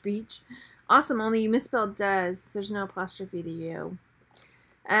 beach, beach. Awesome, only you misspelled does. There's no apostrophe to you.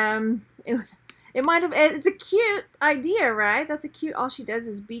 It might have, it's a cute idea, right? That's a cute, all she does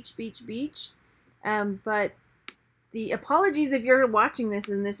is beach, beach, beach. But the apologies if you're watching this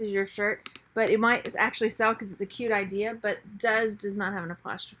and this is your shirt, but it might actually sell because it's a cute idea, but does not have an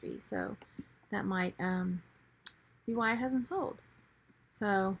apostrophe. So that might be why it hasn't sold.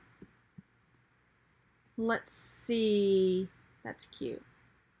 So let's see. That's cute.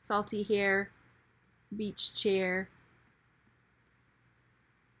 Salty hair, beach chair.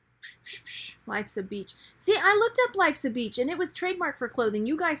 Life's a beach. See, I looked up Life's a beach and it was trademarked for clothing.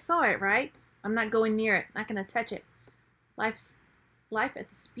 You guys saw it, right? I'm not going near it. Not gonna touch it. Life at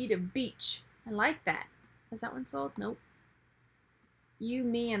the speed of beach. I like that. Has that one sold? Nope. You,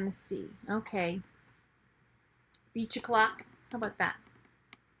 me, and the sea. Okay. Beach o'clock. How about that?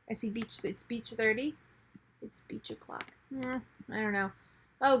 I see beach. It's beach 30. It's beach o'clock. I don't know.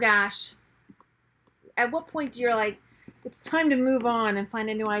 Oh gosh. At what point do you like, it's time to move on and find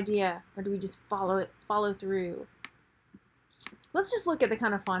a new idea, or do we just follow through? Let's just look at the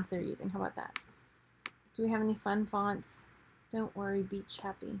kind of fonts they're using. How about that? Do we have any fun fonts? Don't worry, beach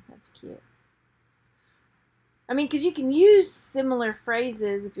happy. That's cute. I mean, because you can use similar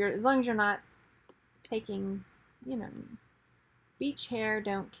phrases if you're, as long as you're not taking, you know, beach hair,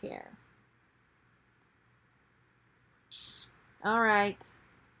 don't care. All right.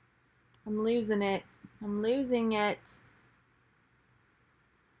 I'm losing it. I'm losing it.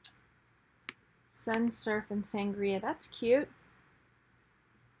 Sun, surf, and sangria. That's cute.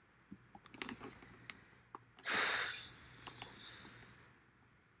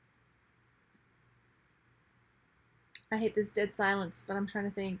 I hate this dead silence, but I'm trying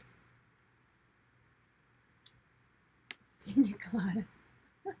to think. Pina colada.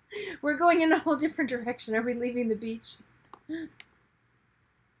 We're going in a whole different direction. Are we leaving the beach?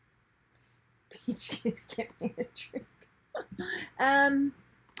 Beach kids get me a drink.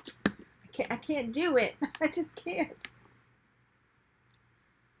 I can't do it. I just can't.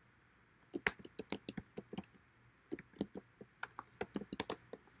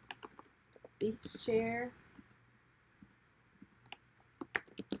 Beach chair.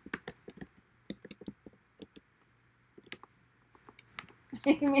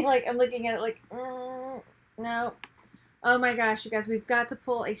 I mean, like, I'm looking at it like, no. Oh my gosh, you guys, we've got to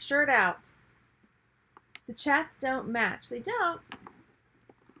pull a shirt out. The chats don't match. They don't?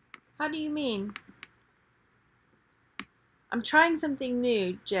 How do you mean? I'm trying something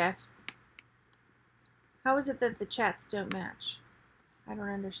new, Jeff. How is it that the chats don't match? I don't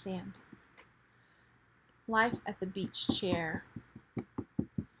understand. Life at the beach chair.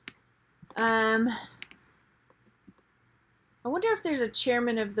 I wonder if there's a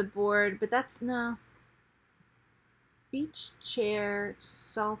chairman of the board, but that's no. Beach chair,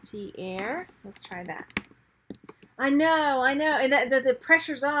 salty air. Let's try that. I know, and the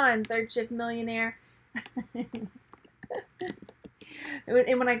pressure's on. Third shift millionaire. And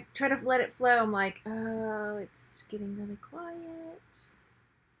when I try to let it flow, I'm like, oh, it's getting really quiet.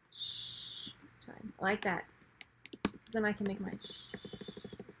 Shh, time. I like that. Then I can make my shh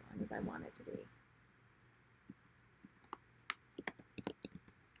as long as I want it to be.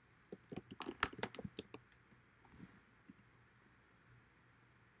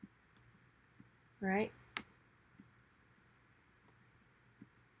 Right?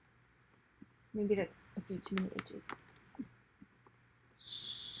 Maybe that's a few too many H's.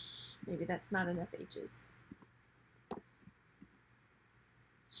 Maybe that's not enough H's.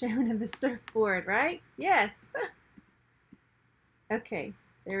 Chairman of the surfboard, right? Yes. Okay,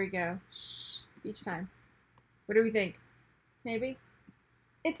 there we go. Shh. Beach time. What do we think? Maybe?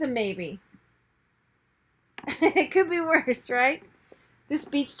 It's a maybe. It could be worse, right? This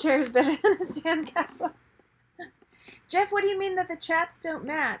beach chair is better than a sandcastle. Jeff, what do you mean that the chats don't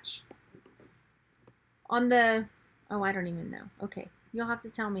match? On the... Oh, I don't even know. Okay, you'll have to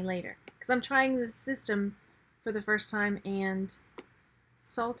tell me later. Because I'm trying the system for the first time and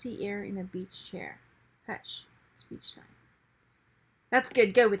salty air in a beach chair. Hush. Speech time. That's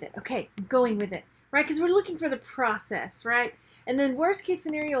good. Go with it. Okay, I'm going with it. Right? Because we're looking for the process, right? And then worst case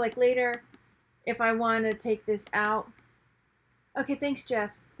scenario, like later, if I want to take this out. Okay, thanks,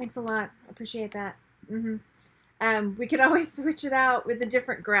 Jeff. Thanks a lot. I appreciate that. We could always switch it out with a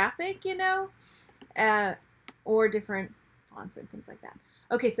different graphic, you know, or different fonts and things like that.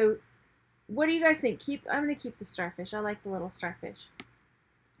 Okay, so what do you guys think? I'm gonna keep the starfish. I like the little starfish.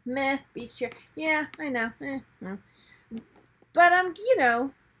 Meh, beach chair. Yeah, I know. But you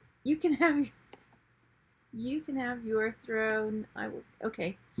know, you can have your throne. I will.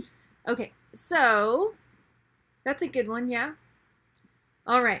 Okay, okay. So that's a good one. Yeah.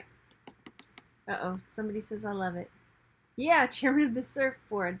 All right. Uh-oh, somebody says I love it. Yeah, chairman of the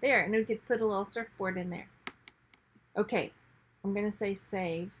surfboard. There, and we could put a little surfboard in there. Okay, I'm going to say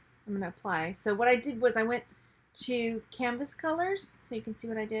save. I'm going to apply. So what I did was I went to canvas colors, so you can see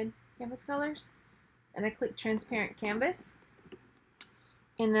what I did, canvas colors, and I clicked transparent canvas.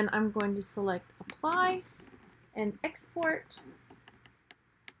 And then I'm going to select apply and export.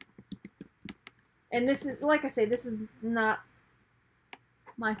 And this is, like I say, this is not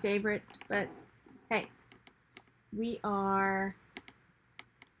my favorite, but hey, we are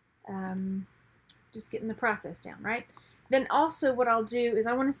just getting the process down, right? Then also what I'll do is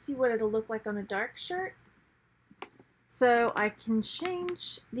I want to see what it'll look like on a dark shirt. So I can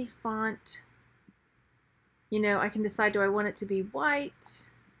change the font. You know, I can decide, do I want it to be white?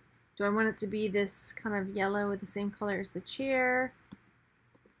 Do I want it to be this kind of yellow with the same color as the chair?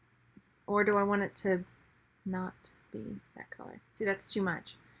 Or do I want it to not be that color? See, that's too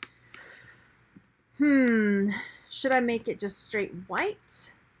much. Should I make it just straight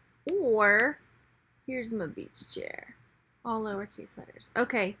white? Or, here's my beach chair. All lowercase letters.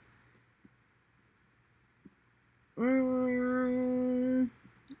 Okay. Or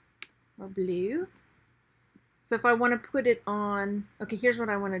blue. So if I want to put it on, okay, here's what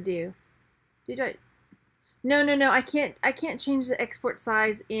I want to do. No, I can't change the export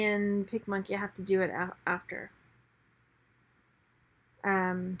size in PicMonkey. I have to do it after.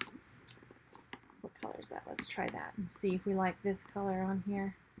 What color is that? Let's try that and see if we like this color on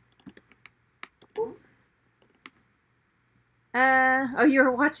here. Ooh. Oh, you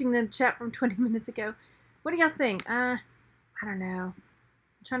were watching the chat from 20 minutes ago. What do y'all think? I don't know.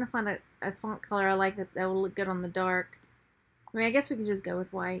 I'm trying to find a font color I like that will look good on the dark. I mean, I guess we can just go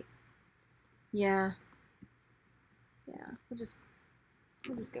with white. Yeah. Yeah, we'll just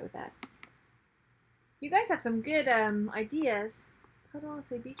go with that. You guys have some good ideas. What do I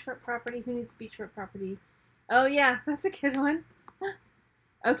say? Beachfront property. Who needs beachfront property? Oh yeah, that's a good one.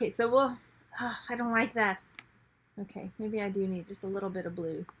 Okay, so we'll. Oh, I don't like that. Okay, maybe I do need just a little bit of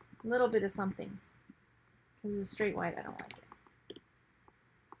blue, a little bit of something. Because it's straight white, I don't like it.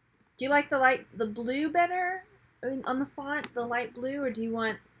 Do you like the blue better on the font, the light blue, or do you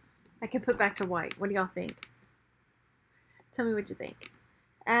want? I can put back to white. What do y'all think? Tell me what you think.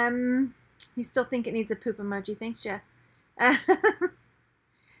 You still think it needs a poop emoji? Thanks, Jeff.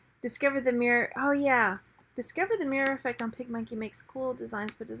 Discover the mirror. Oh yeah, discover the mirror effect on PicMonkey makes cool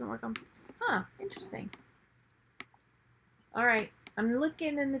designs, but doesn't work on. Huh? Interesting. All right, I'm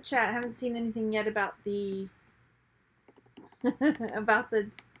looking in the chat. I haven't seen anything yet about the about the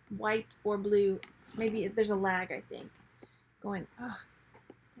white or blue. Maybe there's a lag. I think. Going. Oh,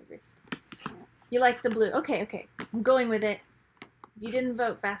 my wrist. You like the blue? Okay, okay. I'm going with it. You didn't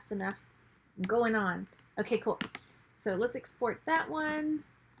vote fast enough. I'm going on. Okay, cool. So let's export that one.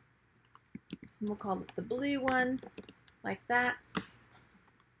 And we'll call it the blue one, like that.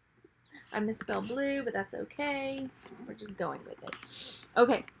 I misspelled blue, but that's okay. So we're just going with it.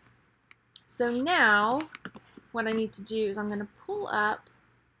 Okay. So now, what I need to do is I'm going to pull up.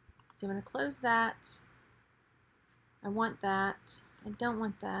 So I'm going to close that. I want that. I don't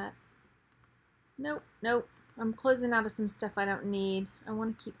want that. Nope, nope. I'm closing out of some stuff I don't need. I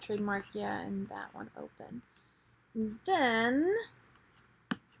want to keep trademark, yeah, and that one open. And then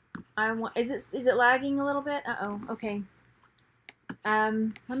I want. Is it lagging a little bit? Uh-oh. Okay.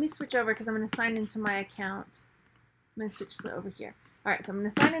 Let me switch over because I'm going to sign into my account. I'm going to switch over here. All right, so I'm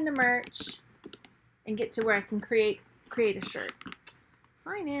going to sign into merch and get to where I can create a shirt.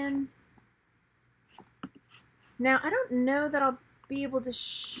 Sign in. Now I don't know that I'll be able to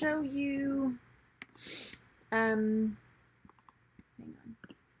show you. Hang on.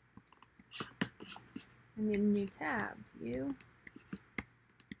 I need a new tab. You.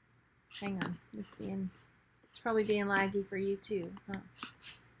 Hang on. It's probably being laggy for you too. Huh?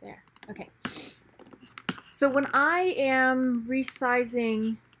 There. Okay. So when I am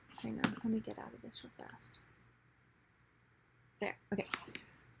resizing, hang on. Let me get out of this real fast. There. Okay.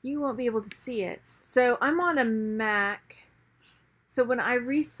 you won't be able to see it. So I'm on a Mac. So when I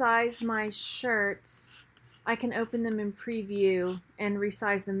resize my shirts, I can open them in preview and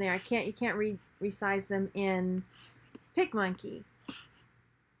resize them there. You can't resize them in PicMonkey.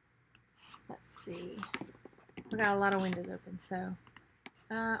 Let's see. We got a lot of windows open, so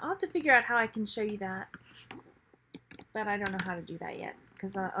I'll have to figure out how I can show you that. But I don't know how to do that yet,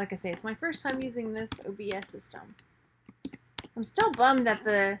 because like I say, it's my first time using this OBS system. I'm still bummed that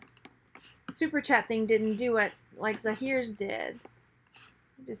the super chat thing didn't do what like Zahir's did.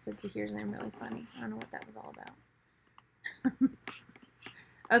 I just said Zahir's name really funny. I don't know what that was all about.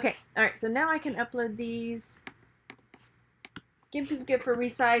 Okay, alright, so now I can upload these. GIMP is good for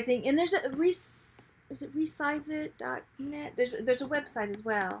resizing, and there's a is it resizeit.net? There's a website as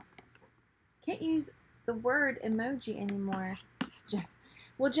well. Can't use the word emoji anymore. Jeff.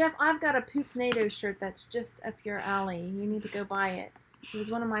 Well, Jeff, I've got a Poopnado shirt that's just up your alley. You need to go buy it. It was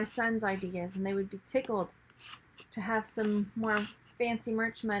one of my son's ideas, and they would be tickled to have some more fancy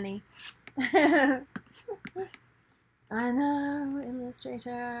merch money. I know,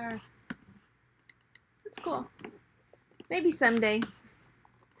 Illustrator. That's cool. Maybe someday.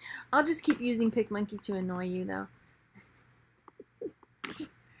 I'll just keep using PicMonkey to annoy you, though.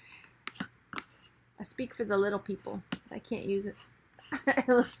 I speak for the little people. I can't use it.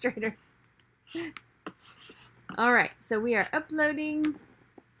 Illustrator. Alright, so we are uploading.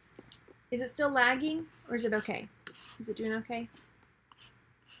 Is it still lagging, or is it okay? Is it doing okay?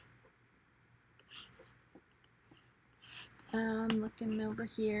 Looking over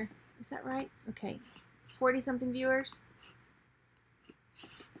here. Is that right? Okay. 40-something viewers?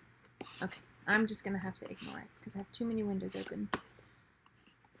 Okay. I'm just going to have to ignore it because I have too many windows open.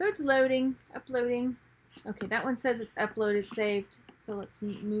 So it's loading, uploading. Okay, that one says it's uploaded, saved. So let's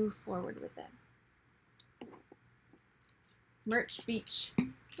move forward with that. Merch Beach.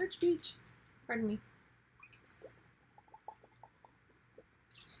 Merch Beach. Pardon me.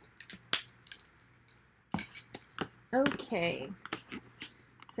 Okay.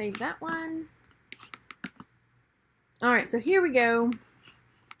 Save that one. Alright, so here we go.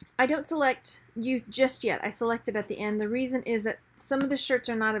 I don't select youth just yet. I select it at the end. The reason is that some of the shirts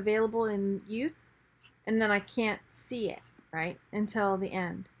are not available in youth, and then I can't see it, right, until the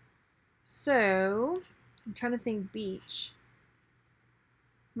end. So, I'm trying to think beach.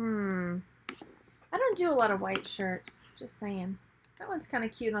 I don't do a lot of white shirts, just saying. That one's kind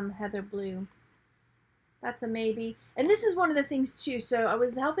of cute on the heather blue. That's a maybe. And this is one of the things, too. So, I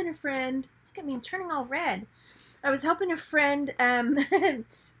was helping a friend. Look at me, I'm turning all red. I was helping a friend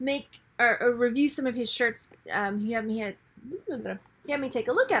make or review some of his shirts. He had me take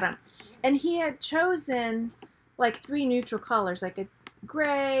a look at them, and he had chosen like 3 neutral colors, like a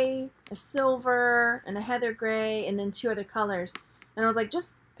gray, a silver, and a heather gray, and then 2 other colors. And I was like,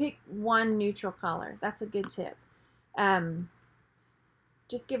 just pick 1 neutral color. That's a good tip.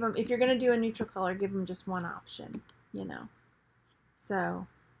 Just give them, if you're gonna do a neutral color, give them just 1 option, you know. So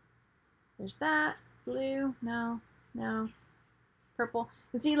there's that. Blue, no, purple.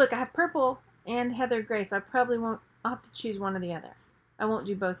 And see, look, I have purple and heather gray, so I probably won't, I'll have to choose one or the other. I won't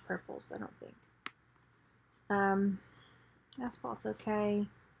do both purples, I don't think. Asphalt's okay.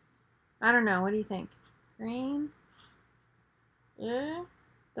 I don't know, what do you think? Green? Yeah.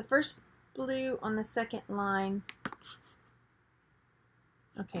 The first blue on the second line.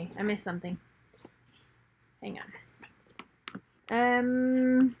 Okay, I missed something. Hang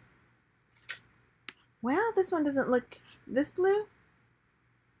on. Well, this one doesn't look... This blue?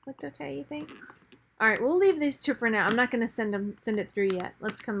 Looked okay, you think? Alright, we'll leave these 2 for now. I'm not going to send it through yet.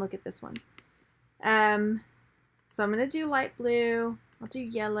 Let's come look at this one. So I'm going to do light blue. I'll do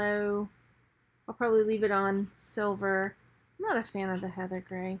yellow. I'll probably leave it on silver. I'm not a fan of the heather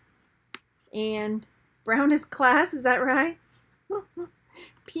gray. And brown is class, is that right?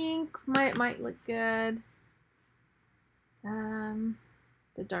 Pink might look good. The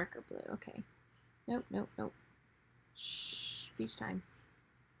darker blue, okay. Nope. Shh, beach time.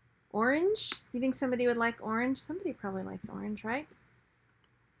 Orange? You think somebody would like orange? Somebody probably likes orange, right?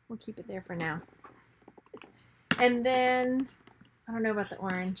 We'll keep it there for now. And then, I don't know about the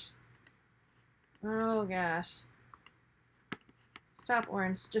orange. Oh gosh. Stop,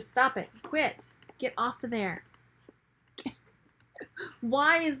 orange. Just stop it. Quit. Get off of there.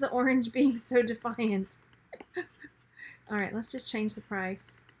 Why is the orange being so defiant? Alright, let's just change the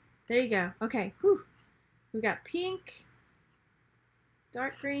price. There you go. Okay. Whew. We got pink.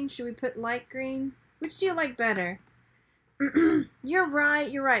 Dark green. Should we put light green? Which do you like better? You're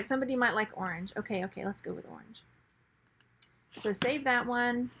right. Somebody might like orange. Okay, let's go with orange. So save that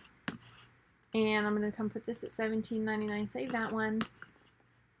one. And I'm going to come put this at $17.99. Save that one.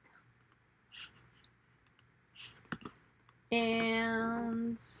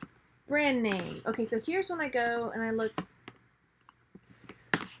 And brand name. Okay, so here's when I go and I look.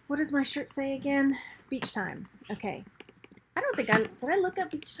 What does my shirt say again? Beach time. Okay. I don't think did I look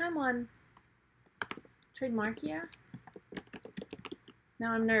up beach time on Trademarkia?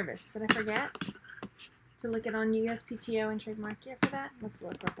 Now I'm nervous. Did I forget to look it on USPTO and Trademarkia for that? Let's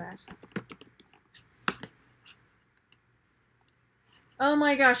look real fast. Oh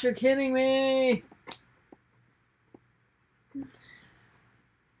my gosh, you're kidding me!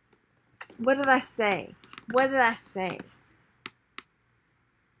 What did I say? What did I say?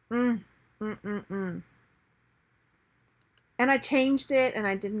 And I changed it and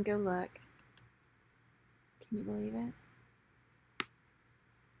I didn't go look. Can you believe it?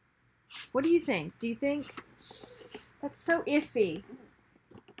 What do you think? Do you think that's so iffy?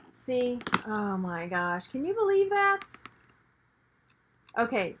 See? Oh my gosh. Can you believe that?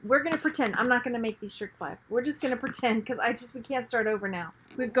 Okay, we're going to pretend. I'm not going to make these shirts live. We're just going to pretend because we can't start over now.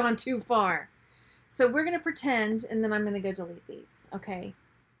 We've gone too far. So we're going to pretend and then I'm going to go delete these. Okay.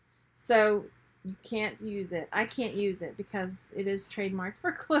 So you can't use it. I can't use it because it is trademarked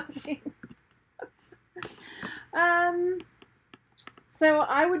for clothing. So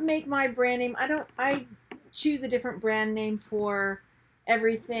I would make my brand name. I choose a different brand name for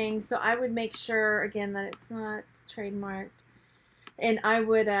everything. So I would make sure again that it's not trademarked. And I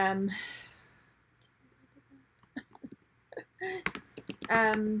would yeah,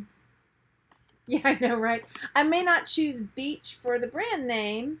 I know, right? I may not choose beach for the brand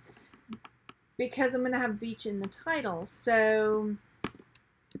name because I'm going to have beach in the title. So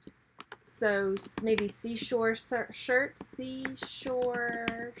maybe seashore shirts.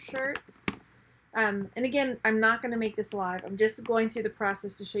 And again, I'm not going to make this live. I'm just going through the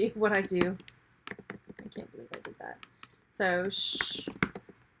process to show you what I do. I can't believe I did that. So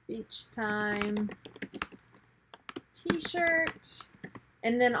beach time t-shirt,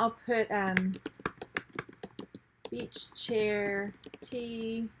 and then I'll put beach chair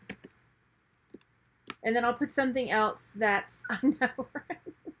tee, and then I'll put something else that's, I know, right?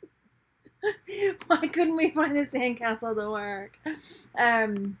 Why couldn't we find the sandcastle to work? I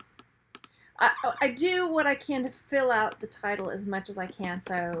do what I can to fill out the title as much as I can.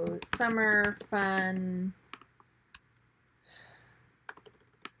 So summer fun,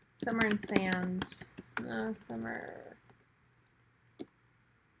 summer and sand, summer.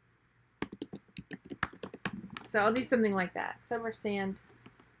 So I'll do something like that. Summer, sand,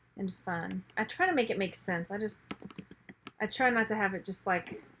 and fun. I try to make it make sense. I try not to have it just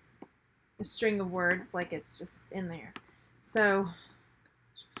like a string of words, like it's just in there. So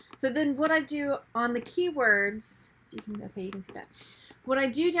then what I do on the keywords, you can see that. What I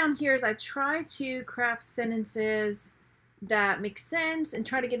do down here is I try to craft sentences that make sense and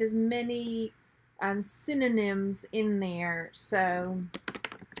try to get as many synonyms in there. So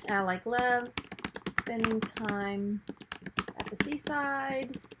I like love spending time at the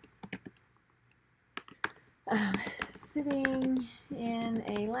seaside, sitting in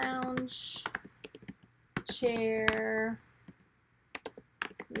a lounge chair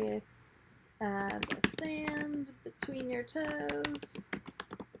with the sand between your toes.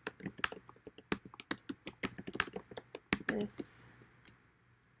 This,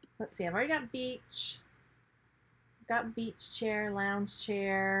 let's see, I've already got beach. Got beach chair, lounge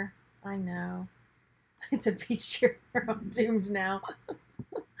chair. I know. It's a beach chair. I'm doomed now.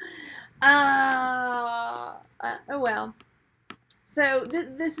 Oh well. So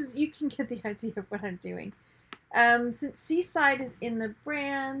this is, you can get the idea of what I'm doing. Since seaside is in the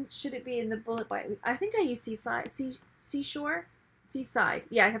brand, should it be in the bullet point? I think I use seaside, seashore, seaside.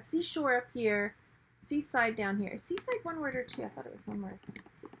 Yeah, I have seashore up here, seaside down here. Is seaside one word or two? I thought it was one word.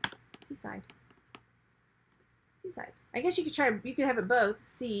 Seaside. Seaside. I guess you could try. You could have it both,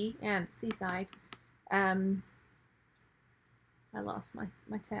 sea and seaside. I lost my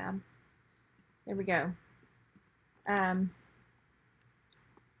tab. There we go.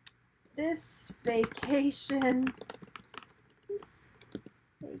 This vacation, if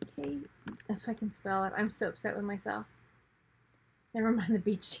I can spell it, I'm so upset with myself. Never mind the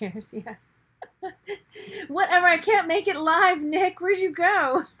beach chairs, yeah. Whatever, I can't make it live, Nick. Where'd you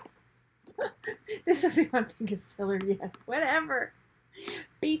go? This will be my biggest seller yet. Whatever.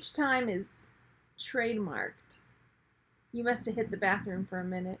 Beach time is trademarked. You must have hit the bathroom for a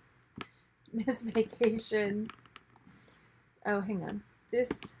minute. This vacation. Oh, hang on.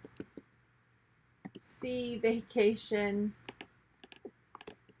 This sea vacation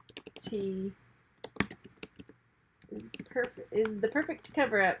tee is the perfect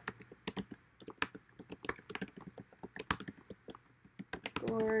cover-up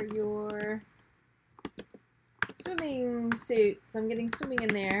for your swimming suit. So I'm getting swimming in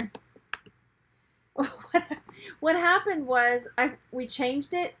there. What happened was we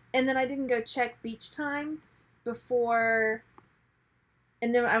changed it, and then I didn't go check beach time before.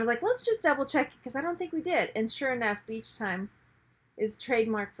 And then I was like, let's just double check it because I don't think we did. And sure enough, beach time is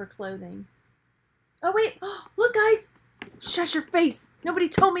trademark for clothing. Oh, wait. Look, guys. Shush your face. Nobody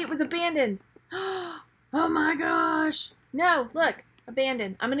told me it was abandoned. Oh, my gosh. No, look.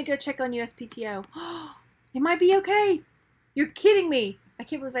 Abandoned. I'm going to go check on USPTO. It might be okay. You're kidding me. I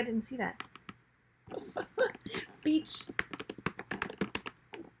can't believe I didn't see that. Beach.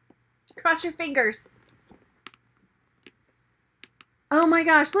 Cross your fingers. Oh my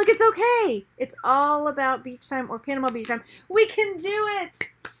gosh, look, it's okay. It's all about beach time or Panama beach time. We can do it.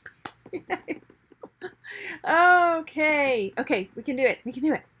 Okay. Okay, we can do it. We can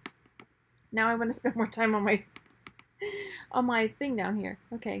do it. Now I want to spend more time on my thing down here.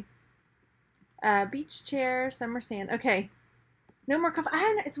 Okay. Beach chair, summer sand. Okay. No more coffee.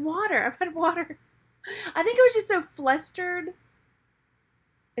 It's water. I've had water. I think I was just so flustered.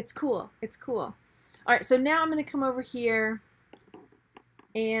 It's cool. It's cool. All right, so now I'm going to come over here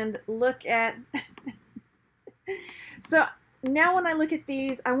and look at so now when I look at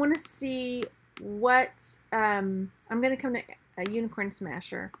these, I want to see what I'm going to come to a Unicorn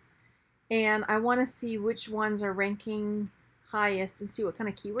Smasher, and I want to see which ones are ranking highest and see what kind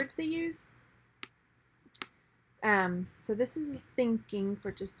of keywords they use. So this is thinking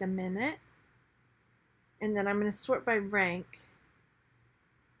for just a minute, and then I'm going to sort by rank.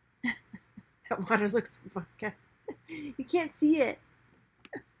 That water looks like vodka. You can't see it.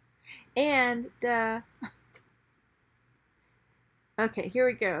 And, okay, here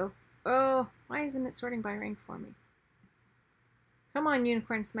we go. Oh, why isn't it sorting by rank for me? Come on,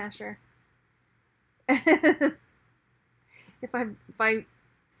 Unicorn Smasher. If I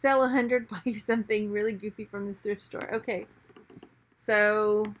sell 100, buy you something really goofy from this thrift store. Okay,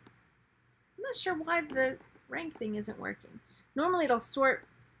 so I'm not sure why the rank thing isn't working. Normally it'll sort.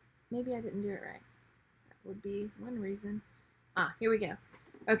 Maybe I didn't do it right. That would be one reason. Ah, here we go.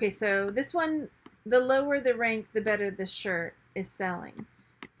 Okay, so this one, the lower the rank, the better the shirt is selling.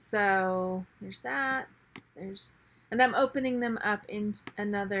 So there's that. And I'm opening them up in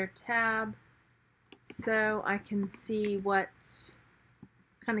another tab so I can see what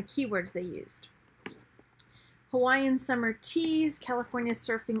kind of keywords they used. Hawaiian summer tees, California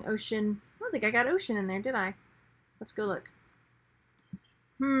surfing, ocean. I don't think I got ocean in there, did I? Let's go look.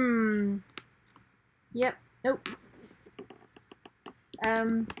 Yep. Nope.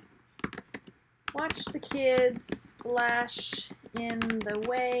 Watch the kids splash in the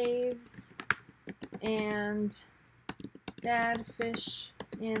waves and dad fish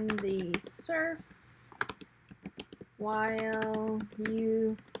in the surf while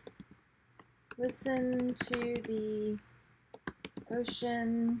you listen to the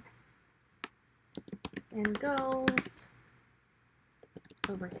ocean and gulls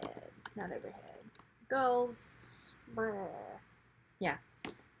overhead, not overhead, gulls, brr. Yeah,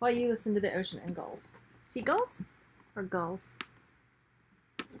 while you listen to the ocean and gulls. Seagulls or gulls?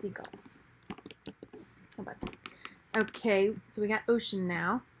 Seagulls. How about that? Okay, so we got ocean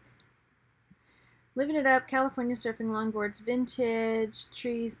now. Living it up, California surfing, longboards, vintage,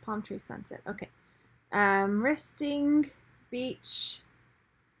 trees, palm tree, sunset. Okay. Resting, beach.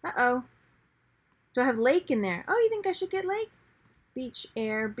 Uh-oh. Do I have lake in there? Oh, you think I should get lake? Beach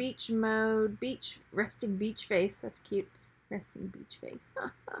air, beach mode, beach, resting beach face. That's cute. Resting beach face.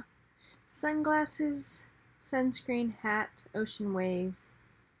 Sunglasses, sunscreen, hat, ocean waves.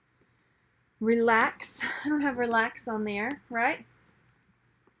 Relax. I don't have relax on there, right?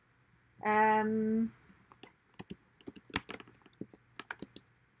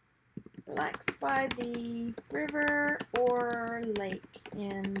 Relax by the river or lake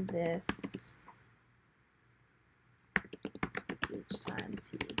in this beach time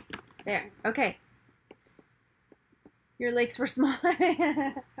tea. There. Okay. Your lakes were small.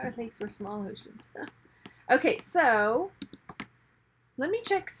 Our lakes were small oceans. Okay, so let me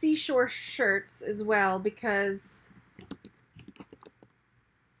check seashore shirts as well, because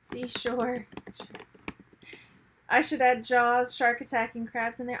seashore shirts. I should add Jaws, shark attacking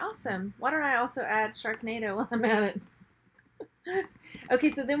crabs in there. Awesome. Why don't I also add Sharknado while I'm at it? Okay,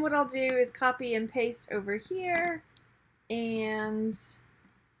 so then what I'll do is copy and paste over here, and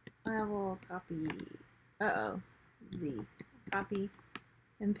I will copy, Z. Copy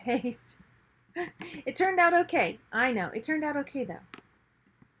and paste. It turned out okay. I know. It turned out okay, though.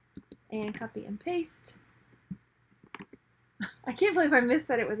 And copy and paste. I can't believe I missed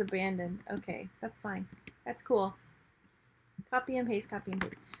that it was abandoned. Okay, that's fine. That's cool. Copy and paste, copy and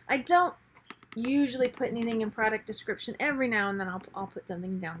paste. I don't usually put anything in product description. Every now and then I'll put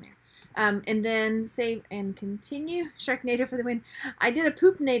something down there. And then save and continue. Sharknado for the win. I did a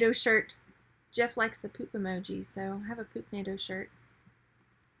Poopnado shirt. Jeff likes the poop emoji, so I have a Poopnado shirt.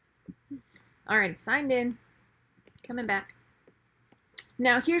 Alrighty, signed in. Coming back.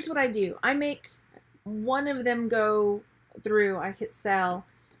 Now here's what I do. I make one of them go through. I hit sell.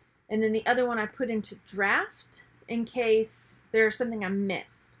 And then the other one I put into draft in case there's something I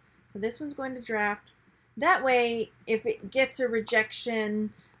missed. So this one's going to draft. That way, if it gets a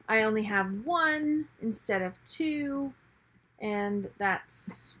rejection, I only have one instead of two. And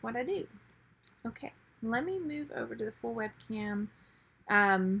that's what I do. Okay, let me move over to the full webcam.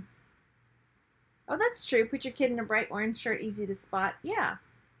 Oh, that's true. Put your kid in a bright orange shirt, easy to spot. Yeah.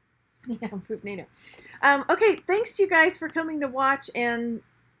 Yeah, Poopnado. Okay, thanks you guys for coming to watch. And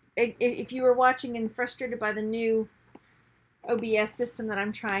if you were watching and frustrated by the new OBS system that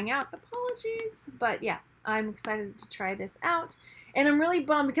I'm trying out, apologies. But yeah, I'm excited to try this out. And I'm really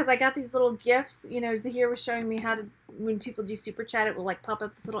bummed because I got these little GIFs. You know, Zahir was showing me how to, when people do super chat, it will like pop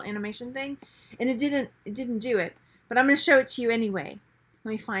up this little animation thing. And it didn't do it. But I'm going to show it to you anyway.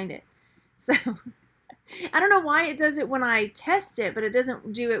 Let me find it. So, I don't know why it does it when I test it, but it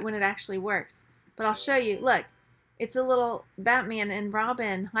doesn't do it when it actually works. But I'll show you. Look, it's a little Batman and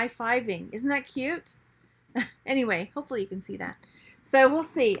Robin high-fiving. Isn't that cute? Anyway, hopefully you can see that. So we'll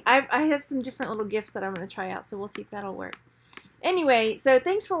see. I have some different little GIFs that I'm going to try out, so we'll see if that'll work. Anyway, so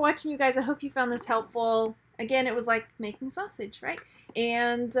thanks for watching, you guys. I hope you found this helpful. Again, it was like making sausage, right?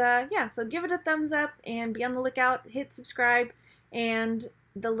 And yeah, so give it a thumbs up and be on the lookout. Hit subscribe and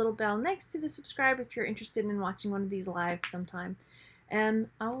the little bell next to the subscribe if you're interested in watching one of these live sometime. And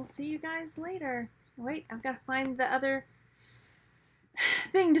I will see you guys later. Wait, I've got to find the other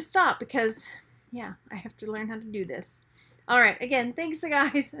thing to stop because, yeah, I have to learn how to do this. All right, again, thanks,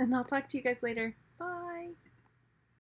 guys, and I'll talk to you guys later.